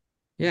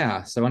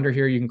 Yeah. So under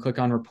here, you can click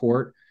on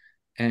report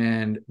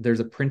and there's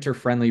a printer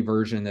friendly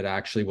version that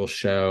actually will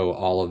show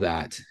all of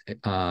that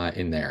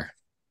in there.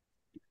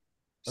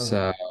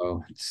 So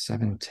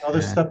 710.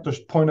 Another step, there's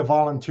point of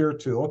volunteer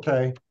too.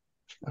 Okay.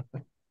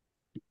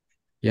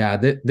 Yeah,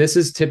 this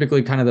is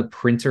typically kind of the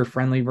printer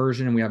friendly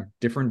version. And we have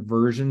different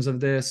versions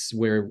of this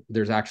where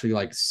there's actually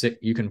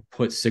you can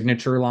put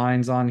signature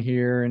lines on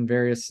here and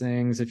various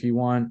things if you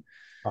want.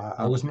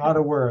 I was not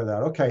aware of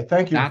that. Okay.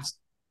 Thank you.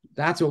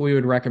 That's what we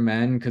would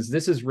recommend because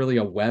this is really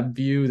a web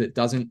view that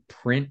doesn't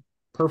print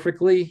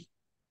perfectly.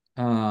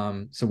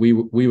 So we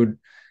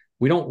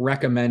don't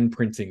recommend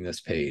printing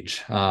this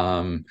page.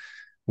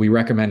 We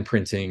recommend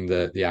printing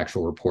the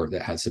actual report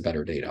that has the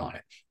better data on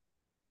it.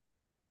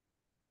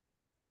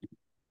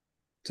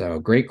 So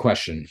great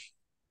question.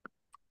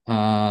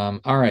 All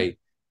right.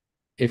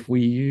 If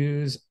we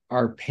use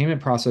our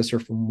payment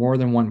processor for more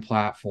than one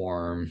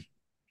platform,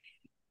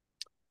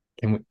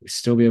 can we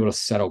still be able to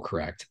settle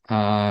correct?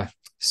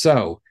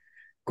 So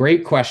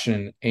great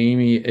question,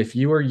 Amy. If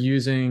you are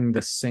using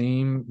the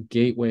same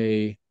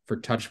gateway for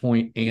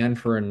TouchPoint and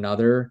for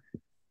another,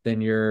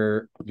 then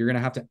you're going to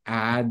have to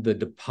add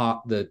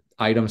the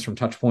items from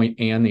TouchPoint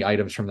and the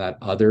items from that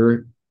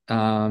other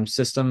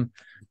system.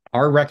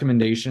 Our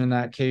recommendation in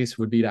that case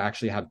would be to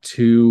actually have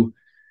two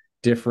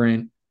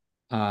different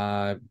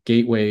one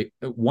gateway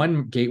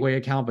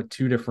account, but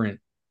two different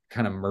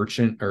kind of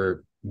merchant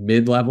or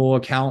mid-level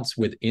accounts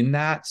within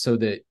that, so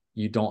that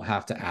you don't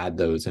have to add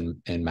those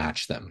and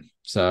match them.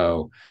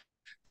 So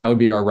that would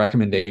be our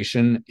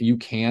recommendation. You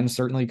can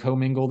certainly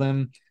commingle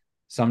them.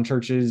 Some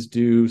churches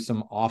do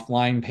some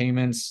offline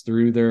payments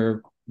through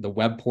the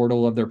web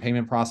portal of their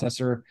payment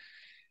processor.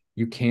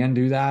 You can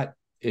do that.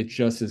 It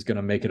just is going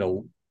to make it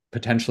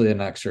potentially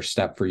an extra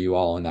step for you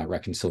all in that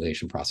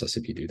reconciliation process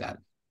if you do that.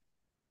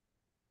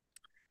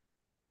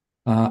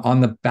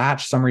 On the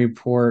batch summary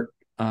report,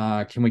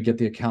 can we get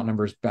the account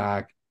numbers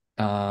back?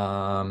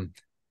 But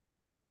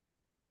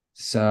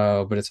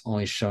it's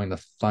only showing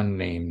the fund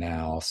name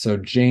now. So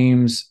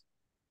James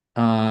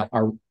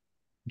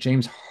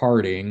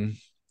Harding,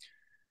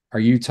 are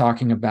you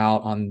talking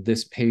about on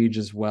this page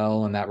as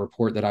well, in that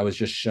report that I was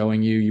just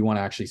showing you? You want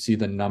to actually see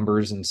the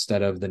numbers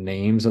instead of the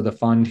names of the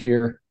fund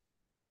here?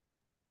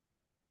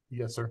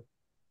 Yes, sir.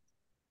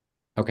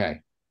 Okay.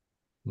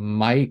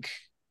 Mike,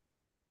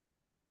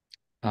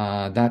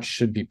 that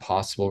should be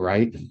possible,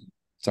 right?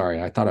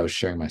 Sorry, I thought I was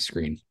sharing my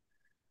screen.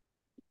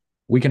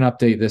 We can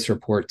update this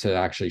report to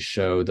actually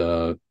show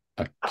the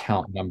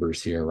account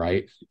numbers here,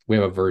 right? We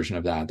have a version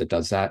of that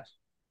does that.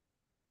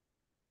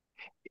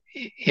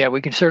 Yeah,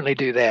 we can certainly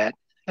do that.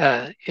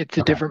 It's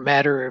a different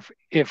matter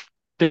if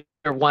they're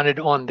wanted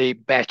on the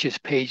batches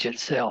page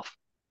itself.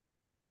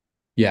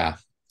 Yeah,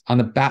 on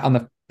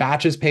the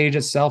batches page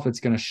itself,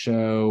 it's going to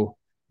show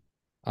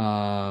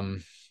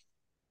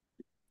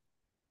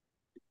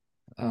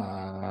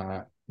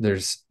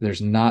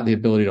there's not the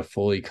ability to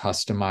fully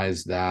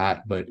customize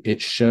that, but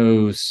it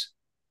shows.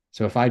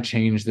 So if I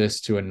change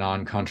this to a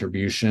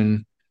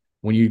non-contribution,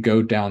 when you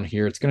go down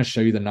here, it's going to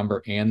show you the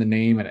number and the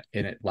name, and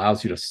it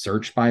allows you to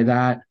search by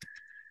that.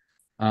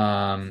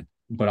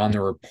 But on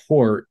the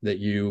report that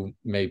you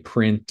may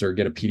print or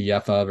get a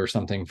PDF of or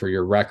something for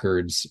your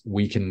records,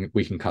 we can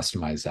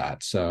customize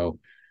that. So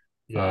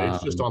yeah,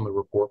 it's just on the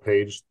report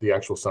page, the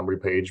actual summary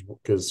page,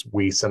 because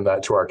we send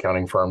that to our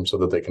accounting firm so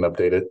that they can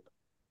update it.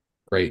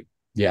 Great.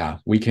 Yeah,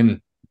 we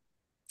can.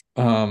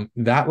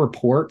 That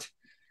report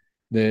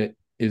that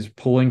is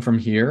pulling from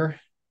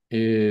here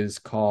is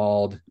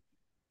called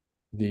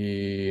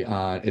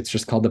it's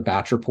just called the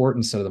batch report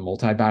instead of the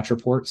multi-batch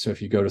report. So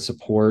if you go to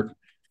support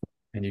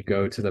and you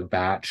go to the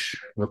batch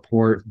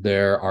report,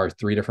 there are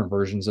 3 different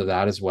versions of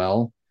that as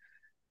well.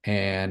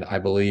 And I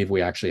believe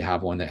we actually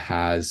have one that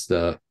has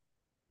the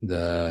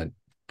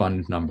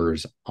fund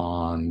numbers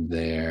on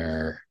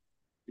there.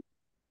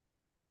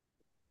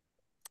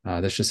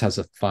 This just has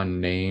the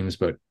fund names,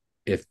 but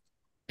if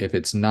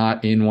it's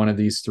not in one of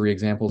these 3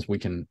 examples, we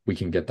can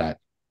get that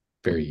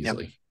very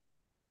easily. Yep.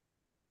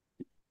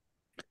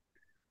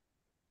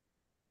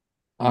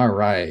 All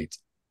right.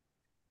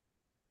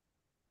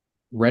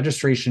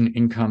 Registration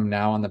income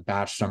now on the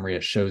batch summary,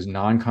 it shows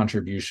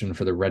non-contribution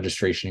for the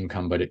registration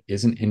income, but it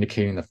isn't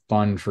indicating the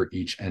fund for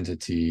each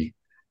entity.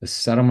 The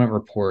settlement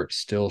report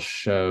still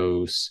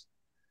shows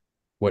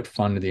what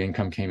fund the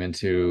income came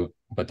into,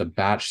 but the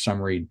batch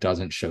summary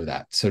doesn't show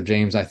that. So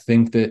James, I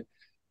think that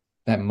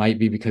might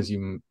be because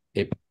we've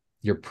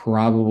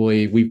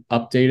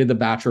updated the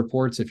batch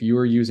reports. If you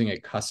were using a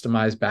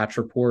customized batch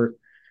report,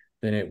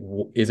 then it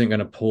isn't going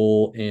to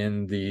pull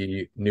in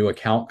the new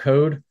account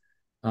code.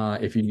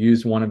 If you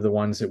use one of the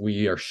ones that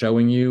we are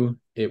showing you,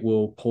 it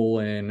will pull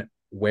in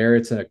where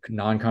it's a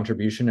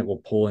non-contribution, it will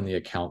pull in the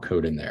account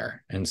code in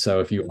there. And so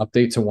if you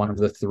update to one of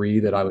the 3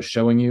 that I was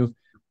showing you,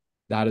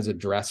 that is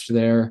addressed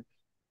there.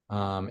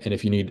 And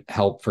if you need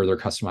help further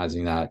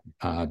customizing that,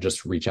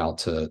 just reach out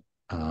to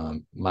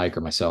Mike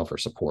or myself or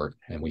support,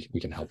 and we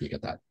can help you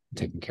get that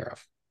taken care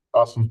of.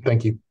 Awesome.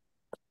 Thank you.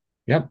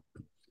 Yep.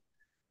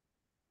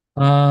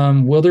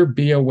 Will there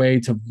be a way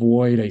to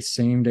void a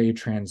same-day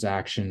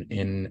transaction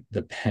in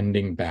the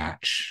pending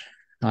batch?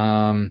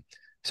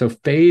 So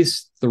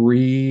phase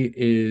 3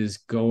 is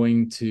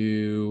going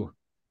to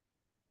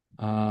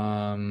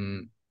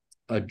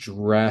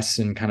address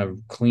and kind of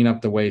clean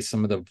up the way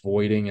some of the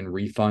voiding and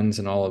refunds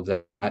and all of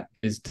that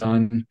is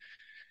done.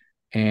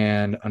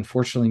 And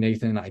unfortunately,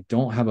 Nathan, I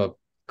don't have a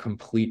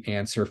complete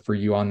answer for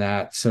you on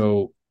that.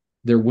 So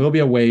there will be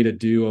a way to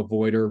do a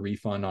void or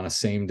refund on a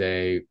same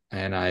day,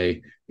 and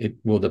it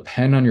will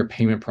depend on your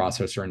payment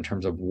processor in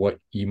terms of what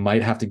you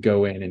might have to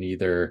go in and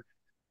either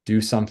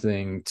do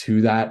something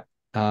to that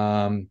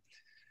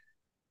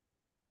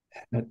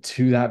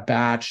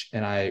batch,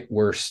 and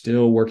we're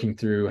still working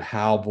through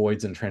how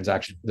voids and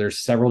transactions. There's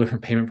several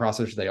different payment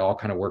processors. They all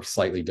kind of work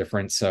slightly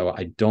different. So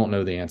I don't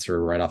know the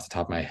answer right off the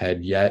top of my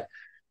head yet,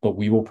 but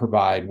we will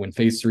provide, when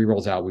phase 3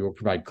 rolls out, we will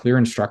provide clear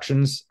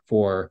instructions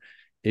for,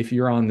 if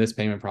you're on this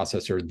payment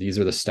processor, these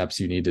are the steps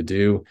you need to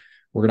do.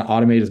 We're going to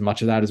automate as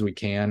much of that as we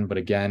can. But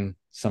again,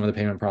 some of the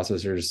payment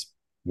processors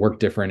work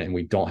different and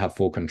we don't have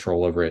full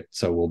control over it.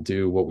 So we'll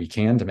do what we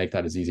can to make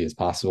that as easy as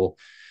possible.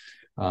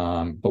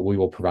 But we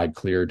will provide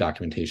clear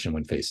documentation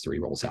when phase 3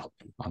 rolls out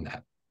on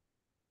that.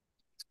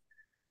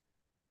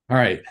 All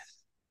right.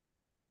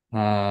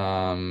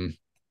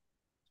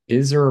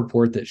 Is there a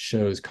report that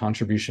shows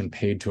contribution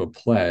paid to a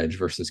pledge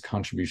versus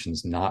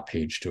contributions not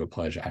paid to a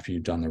pledge after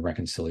you've done the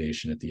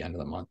reconciliation at the end of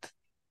the month?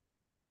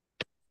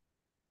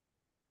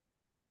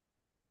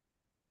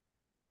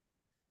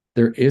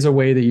 There is a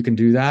way that you can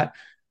do that,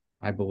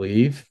 I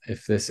believe,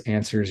 if this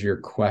answers your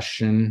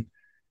question.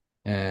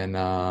 And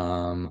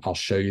I'll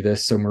show you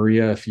this. So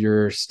Maria, if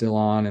you're still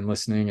on and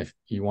listening, if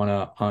you want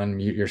to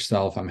unmute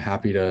yourself, I'm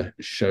happy to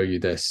show you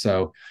this.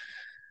 So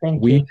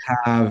we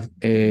have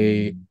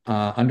a,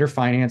 under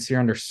finance here,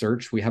 under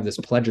search, we have this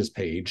pledges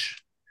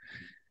page,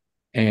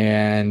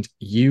 and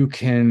you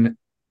can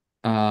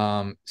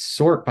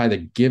sort by the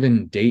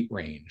given date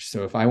range.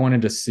 So if I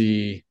wanted to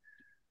see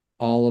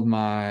all of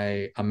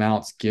my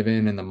amounts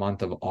given in the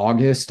month of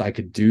August, I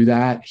could do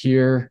that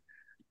here.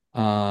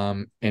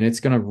 And it's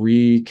going to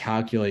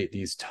recalculate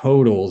these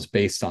totals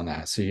based on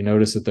that. So you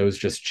notice that those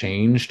just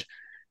changed.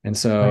 And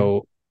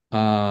so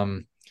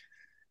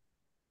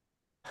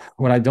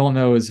what I don't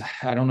know is,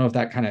 I don't know if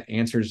that kind of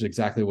answers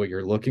exactly what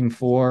you're looking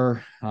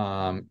for.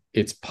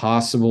 It's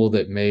possible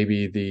that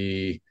maybe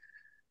the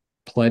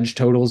pledge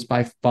totals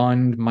by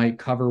fund might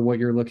cover what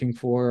you're looking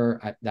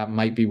for. That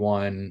might be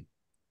one.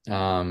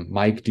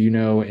 Mike, do you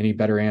know any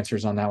better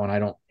answers on that one? I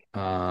don't.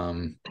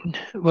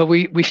 Well,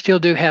 we still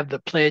do have the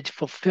pledge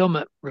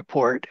fulfillment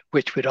report,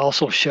 which would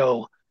also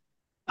show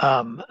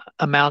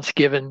amounts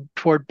given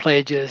toward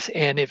pledges,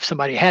 and if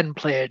somebody hadn't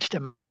pledged,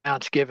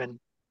 amounts given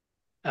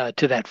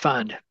to that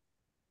fund.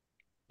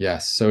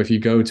 Yes. So if you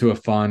go to a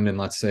fund, and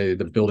let's say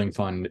the building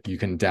fund, you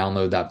can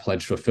download that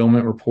pledge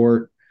fulfillment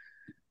report.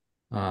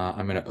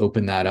 I'm going to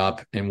open that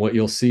up, and what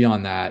you'll see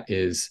on that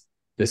is,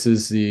 this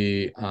is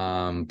the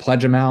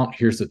pledge amount.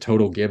 Here's the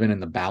total given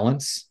and the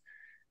balance.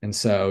 And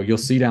so you'll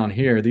see down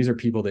here, these are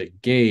people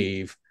that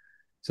gave.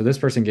 So this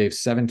person gave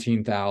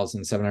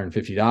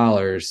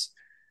 $17,750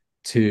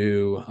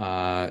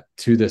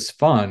 to this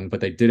fund, but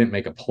they didn't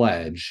make a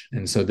pledge.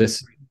 And so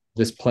this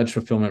pledge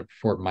fulfillment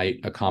report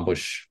might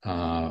accomplish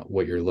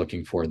what you're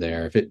looking for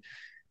there.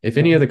 If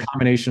any of the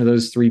combination of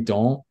those three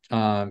don't,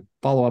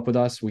 follow up with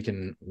us. We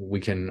can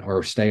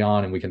or stay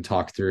on, and we can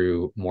talk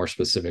through more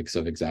specifics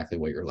of exactly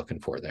what you're looking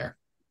for there.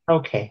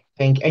 Okay,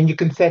 thank you. And you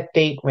can set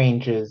date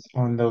ranges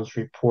on those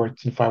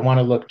reports. If I want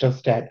to look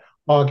just at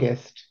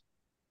August,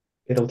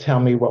 it'll tell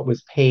me what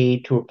was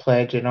paid to a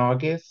pledge in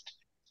August.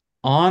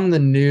 On the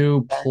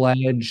new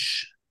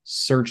pledge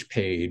search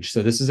page,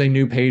 so this is a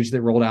new page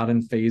that rolled out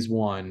in phase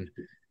 1,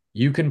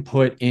 you can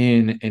put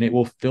in, and it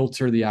will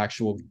filter the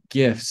actual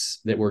gifts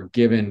that were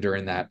given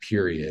during that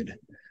period.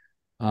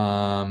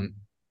 And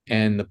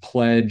the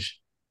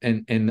pledge,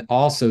 and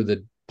also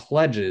the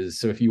pledges.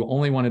 So if you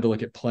only wanted to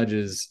look at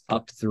pledges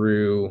up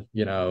through,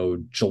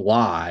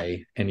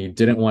 July, and you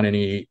didn't want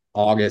any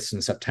August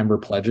and September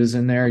pledges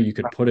in there, you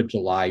could put a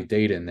July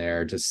date in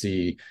there to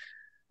see,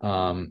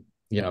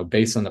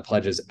 based on the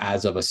pledges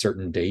as of a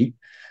certain date.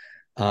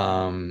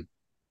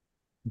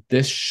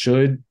 This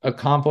should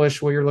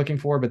accomplish what you're looking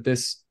for, but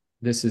this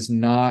is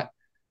not.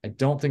 I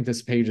don't think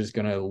this page is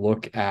going to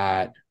look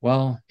at,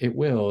 well, it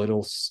will.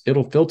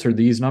 It'll filter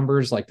these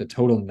numbers, like the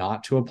total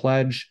not to a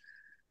pledge.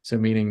 So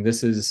meaning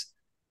this is,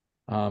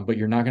 but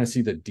you're not going to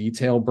see the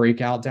detail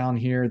breakout down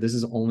here. This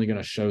is only going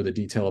to show the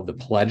detail of the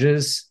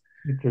pledges.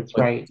 That's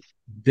right.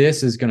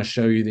 This is going to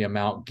show you the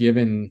amount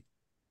given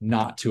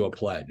not to a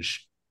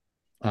pledge.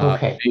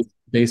 Okay.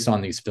 Based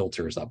on these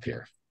filters up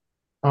here.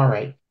 All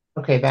right.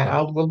 Okay,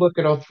 we'll look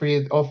at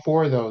all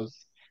four of those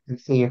and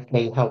see if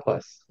they help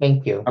us.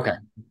 Thank you. Okay.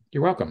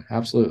 You're welcome.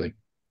 Absolutely.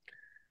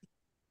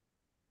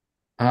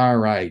 All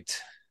right.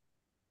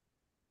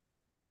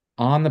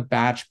 On the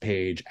batch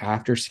page,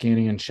 after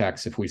scanning and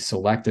checks, if we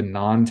select a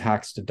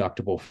non-tax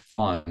deductible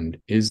fund,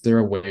 is there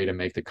a way to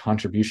make the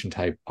contribution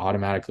type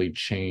automatically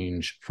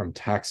change from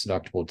tax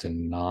deductible to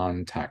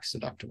non-tax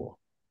deductible?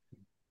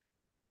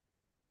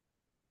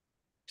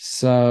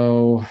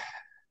 So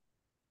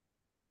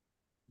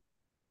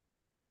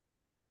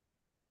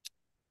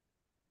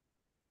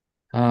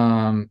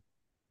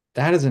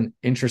that is an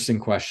interesting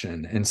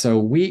question. And so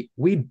we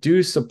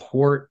do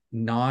support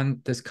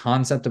this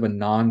concept of a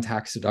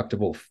non-tax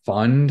deductible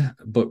fund,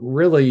 but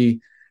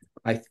really,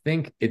 I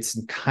think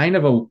it's kind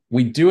of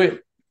we do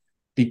it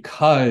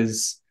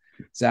because,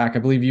 Zach, I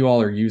believe you all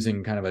are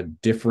using kind of a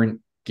different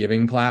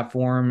giving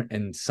platform,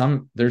 and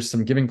there's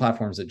some giving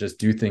platforms that just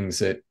do things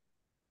that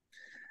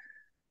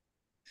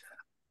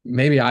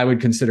maybe I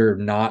would consider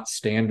not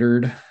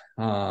standard.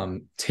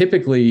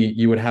 Typically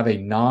you would have a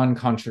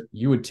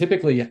you would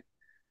typically,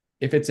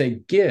 if it's a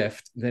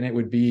gift, then it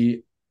would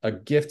be a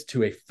gift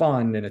to a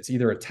fund, and it's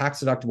either a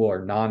tax deductible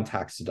or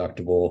non-tax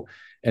deductible,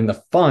 and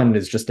the fund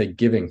is just a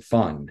giving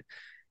fund.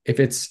 If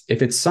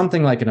it's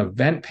something like an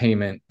event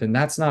payment, then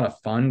that's not a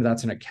fund,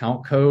 that's an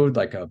account code,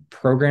 like a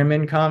program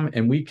income,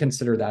 and we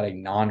consider that a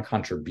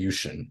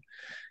non-contribution.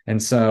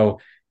 And so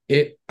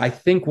I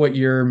think what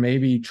you're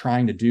maybe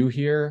trying to do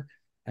here,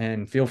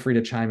 and feel free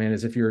to chime in,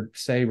 is if you're,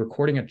 say,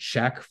 recording a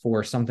check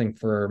for something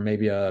for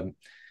maybe a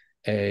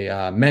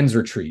men's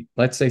retreat.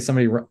 Let's say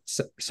somebody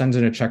sends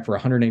in a check for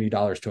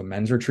 $180 to a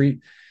men's retreat.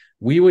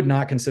 We would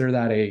not consider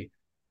that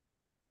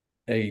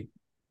a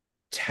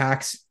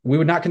tax. We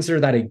would not consider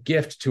that a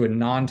gift to a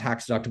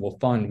non-tax deductible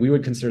fund. We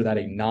would consider that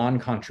a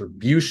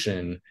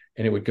non-contribution,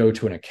 and it would go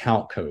to an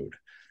account code.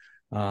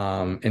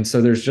 And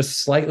so there's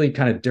just slightly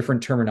kind of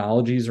different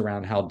terminologies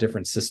around how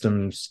different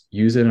systems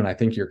use it. And I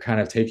think you're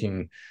kind of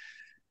taking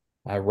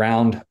a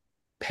round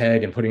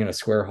peg and putting in a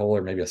square hole,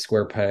 or maybe a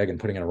square peg and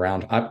putting in a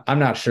round. I'm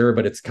not sure,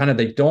 but it's kind of,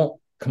 they don't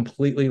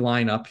completely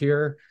line up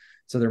here.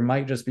 So there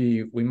might just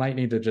be, we might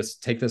need to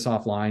just take this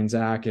offline,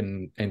 Zach,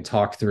 and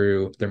talk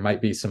through, there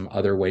might be some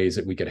other ways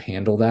that we could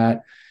handle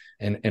that.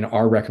 And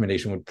our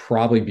recommendation would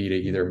probably be to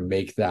either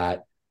make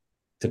that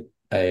to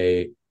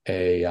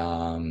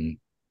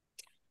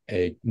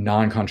a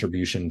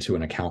non-contribution to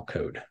an account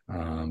code.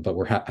 But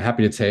we're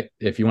happy to take,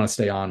 if you want to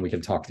stay on, we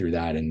can talk through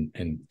that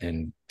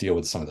and deal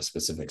with some of the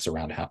specifics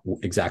around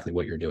exactly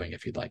what you're doing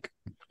if you'd like.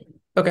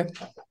 Okay.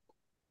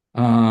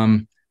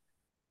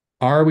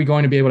 Are we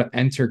going to be able to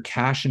enter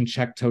cash and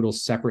check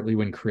totals separately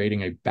when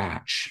creating a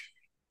batch?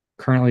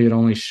 Currently, it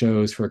only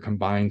shows for a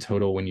combined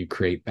total when you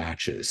create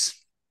batches.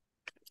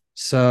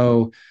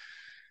 So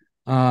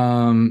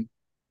the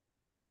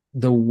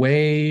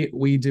way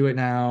we do it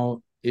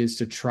now is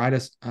to try to,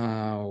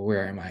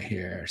 where am I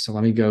here? So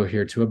let me go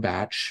here to a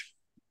batch.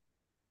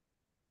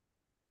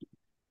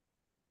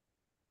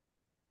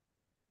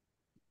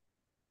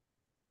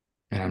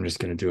 And I'm just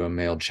going to do a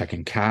mailed check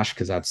and cash,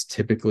 because that's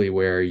typically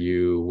where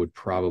you would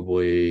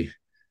probably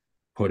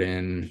put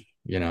in,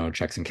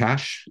 checks and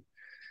cash.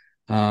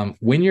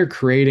 When you're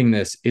creating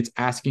this, it's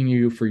asking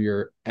you for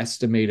your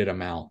estimated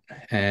amount.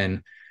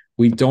 And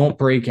we don't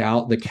break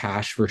out the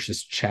cash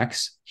versus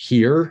checks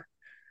here.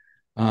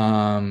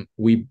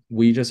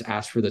 We just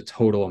ask for the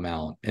total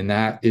amount, and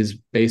that is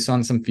based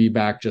on some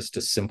feedback. Just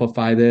to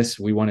simplify this,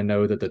 we want to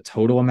know that the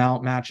total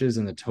amount matches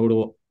and the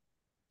total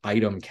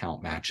item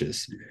count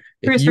matches.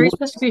 Chris, are you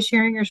supposed to be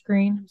sharing your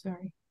screen? I'm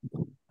sorry.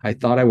 I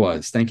thought I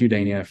was. Thank you,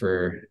 Dania,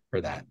 for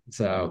that.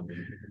 So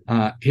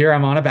here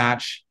I'm on a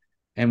batch,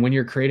 and when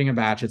you're creating a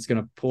batch, it's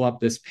going to pull up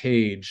this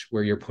page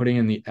where you're putting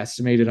in the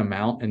estimated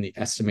amount and the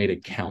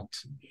estimated count.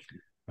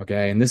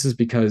 Okay, and this is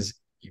because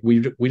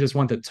we just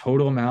want the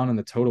total amount and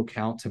the total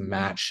count to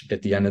match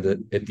at the end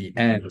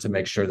to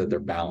make sure that they're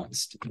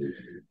balanced.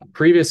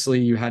 Previously,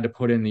 you had to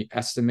put in the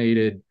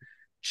estimated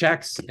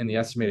checks and the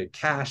estimated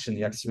cash and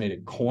the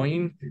estimated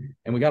coin,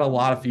 and we got a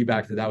lot of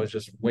feedback that was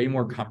just way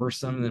more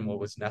cumbersome than what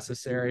was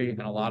necessary,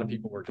 and a lot of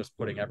people were just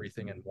putting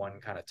everything in one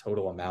kind of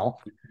total amount.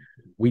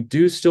 We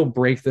do still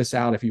break this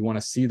out if you want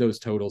to see those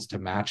totals to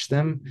match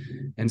them.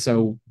 And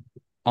so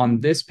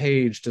on this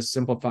page, to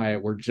simplify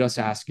it, we're just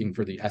asking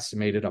for the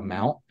estimated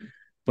amount.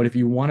 But if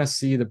you want to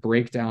see the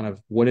breakdown of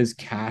what is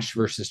cash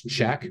versus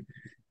check,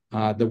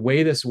 the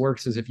way this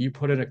works is if you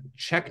put a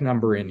check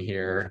number in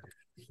here,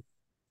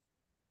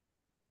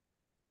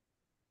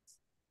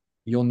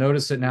 you'll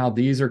notice that now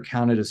these are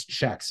counted as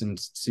checks, and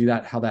see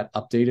that how that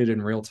updated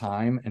in real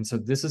time. And so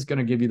this is going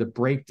to give you the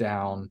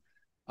breakdown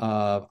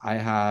of, I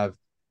have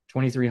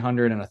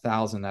 2,300 and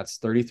 1,000. That's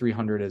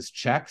 3,300 as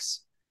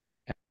checks,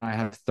 and I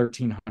have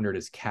 1,300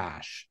 as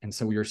cash. And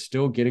so you're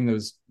still getting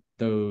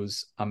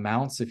those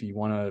amounts if you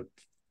want to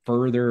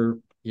further,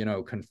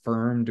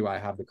 confirm, do I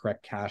have the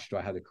correct cash? Do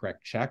I have the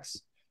correct checks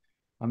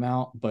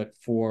amount? But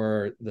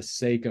for the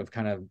sake of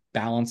kind of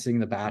balancing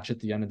the batch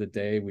at the end of the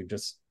day,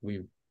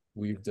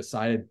 we've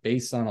decided,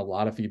 based on a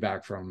lot of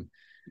feedback from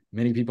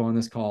many people on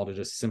this call, to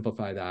just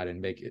simplify that and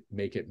make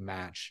it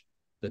match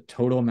the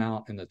total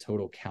amount and the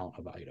total count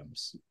of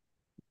items.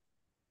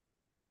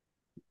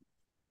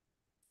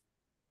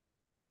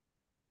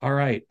 All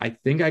right, I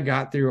think I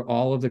got through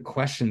all of the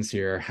questions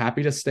here.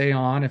 Happy to stay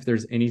on if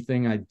there's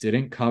anything I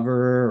didn't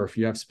cover, or if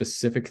you have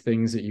specific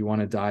things that you want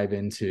to dive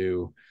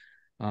into.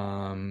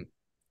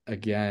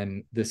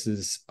 Again, this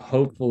is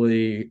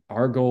hopefully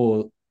our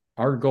goal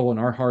and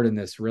our heart in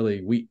this.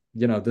 Really,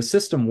 the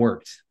system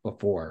worked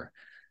before.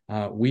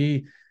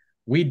 We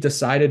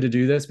decided to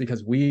do this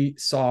because we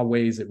saw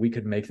ways that we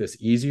could make this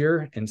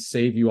easier and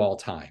save you all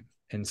time.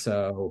 And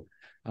so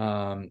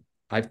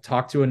I've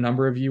talked to a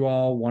number of you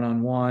all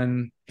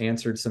one-on-one,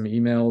 answered some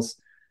emails.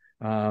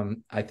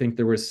 I think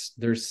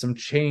there's some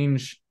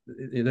change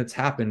that's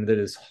happened that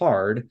is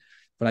hard,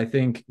 but I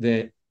think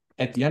that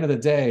at the end of the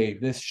day,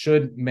 this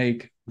should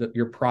make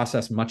your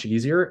process much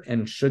easier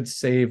and should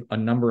save a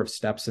number of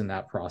steps in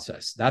that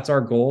process. That's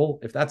our goal.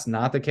 If that's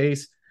not the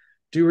case,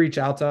 do reach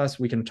out to us.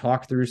 We can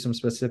talk through some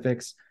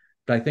specifics,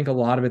 but I think a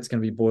lot of it's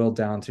going to be boiled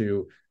down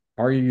to,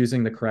 are you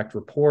using the correct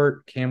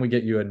report? Can we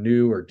get you a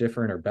new or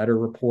different or better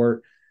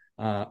report?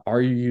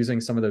 Are you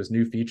using some of those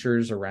new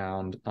features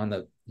around on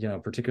the,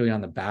 particularly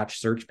on the batch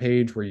search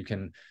page where you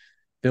can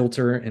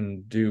filter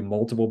and do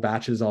multiple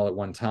batches all at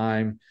one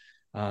time?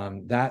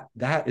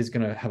 That is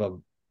going to have a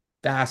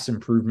vast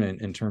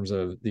improvement in terms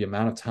of the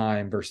amount of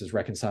time versus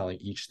reconciling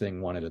each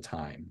thing one at a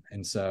time.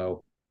 And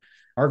so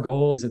our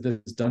goal is that this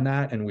has done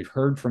that, and we've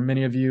heard from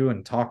many of you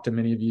and talked to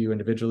many of you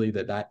individually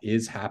that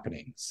is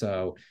happening.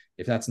 So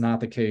if that's not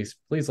the case,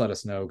 please let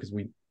us know, because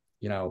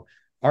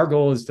our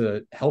goal is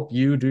to help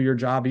you do your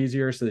job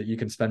easier so that you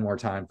can spend more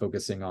time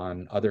focusing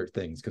on other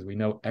things, because we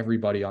know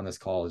everybody on this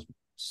call is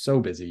so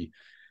busy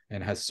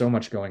and has so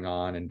much going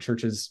on. And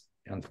churches,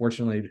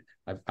 unfortunately,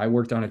 I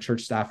worked on a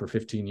church staff for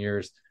 15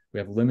 years. We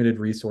have limited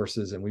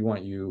resources, and we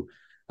want you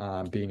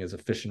being as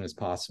efficient as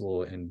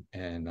possible.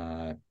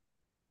 And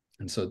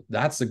so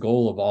that's the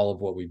goal of all of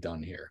what we've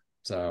done here.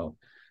 So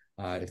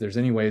if there's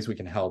any ways we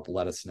can help,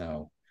 let us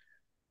know.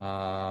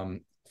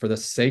 For the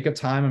sake of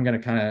time, I'm going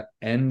to kind of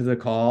end the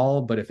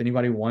call, but if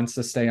anybody wants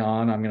to stay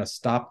on, I'm going to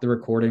stop the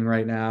recording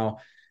right now.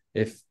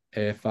 If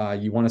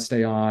you want to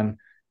stay on,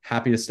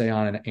 happy to stay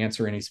on and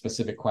answer any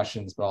specific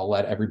questions, but I'll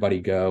let everybody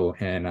go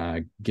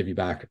and give you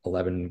back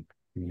 11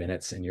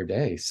 minutes in your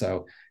day.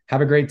 So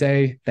have a great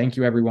day. Thank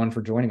you, everyone,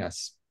 for joining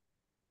us.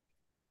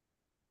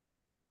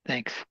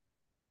 Thanks.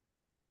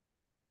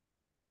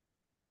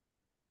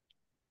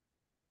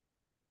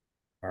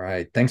 All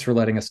right. Thanks for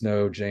letting us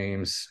know,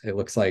 James. It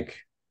looks like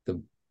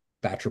the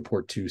batch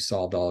report 2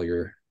 solved all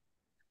your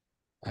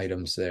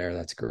items there.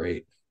 That's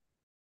great.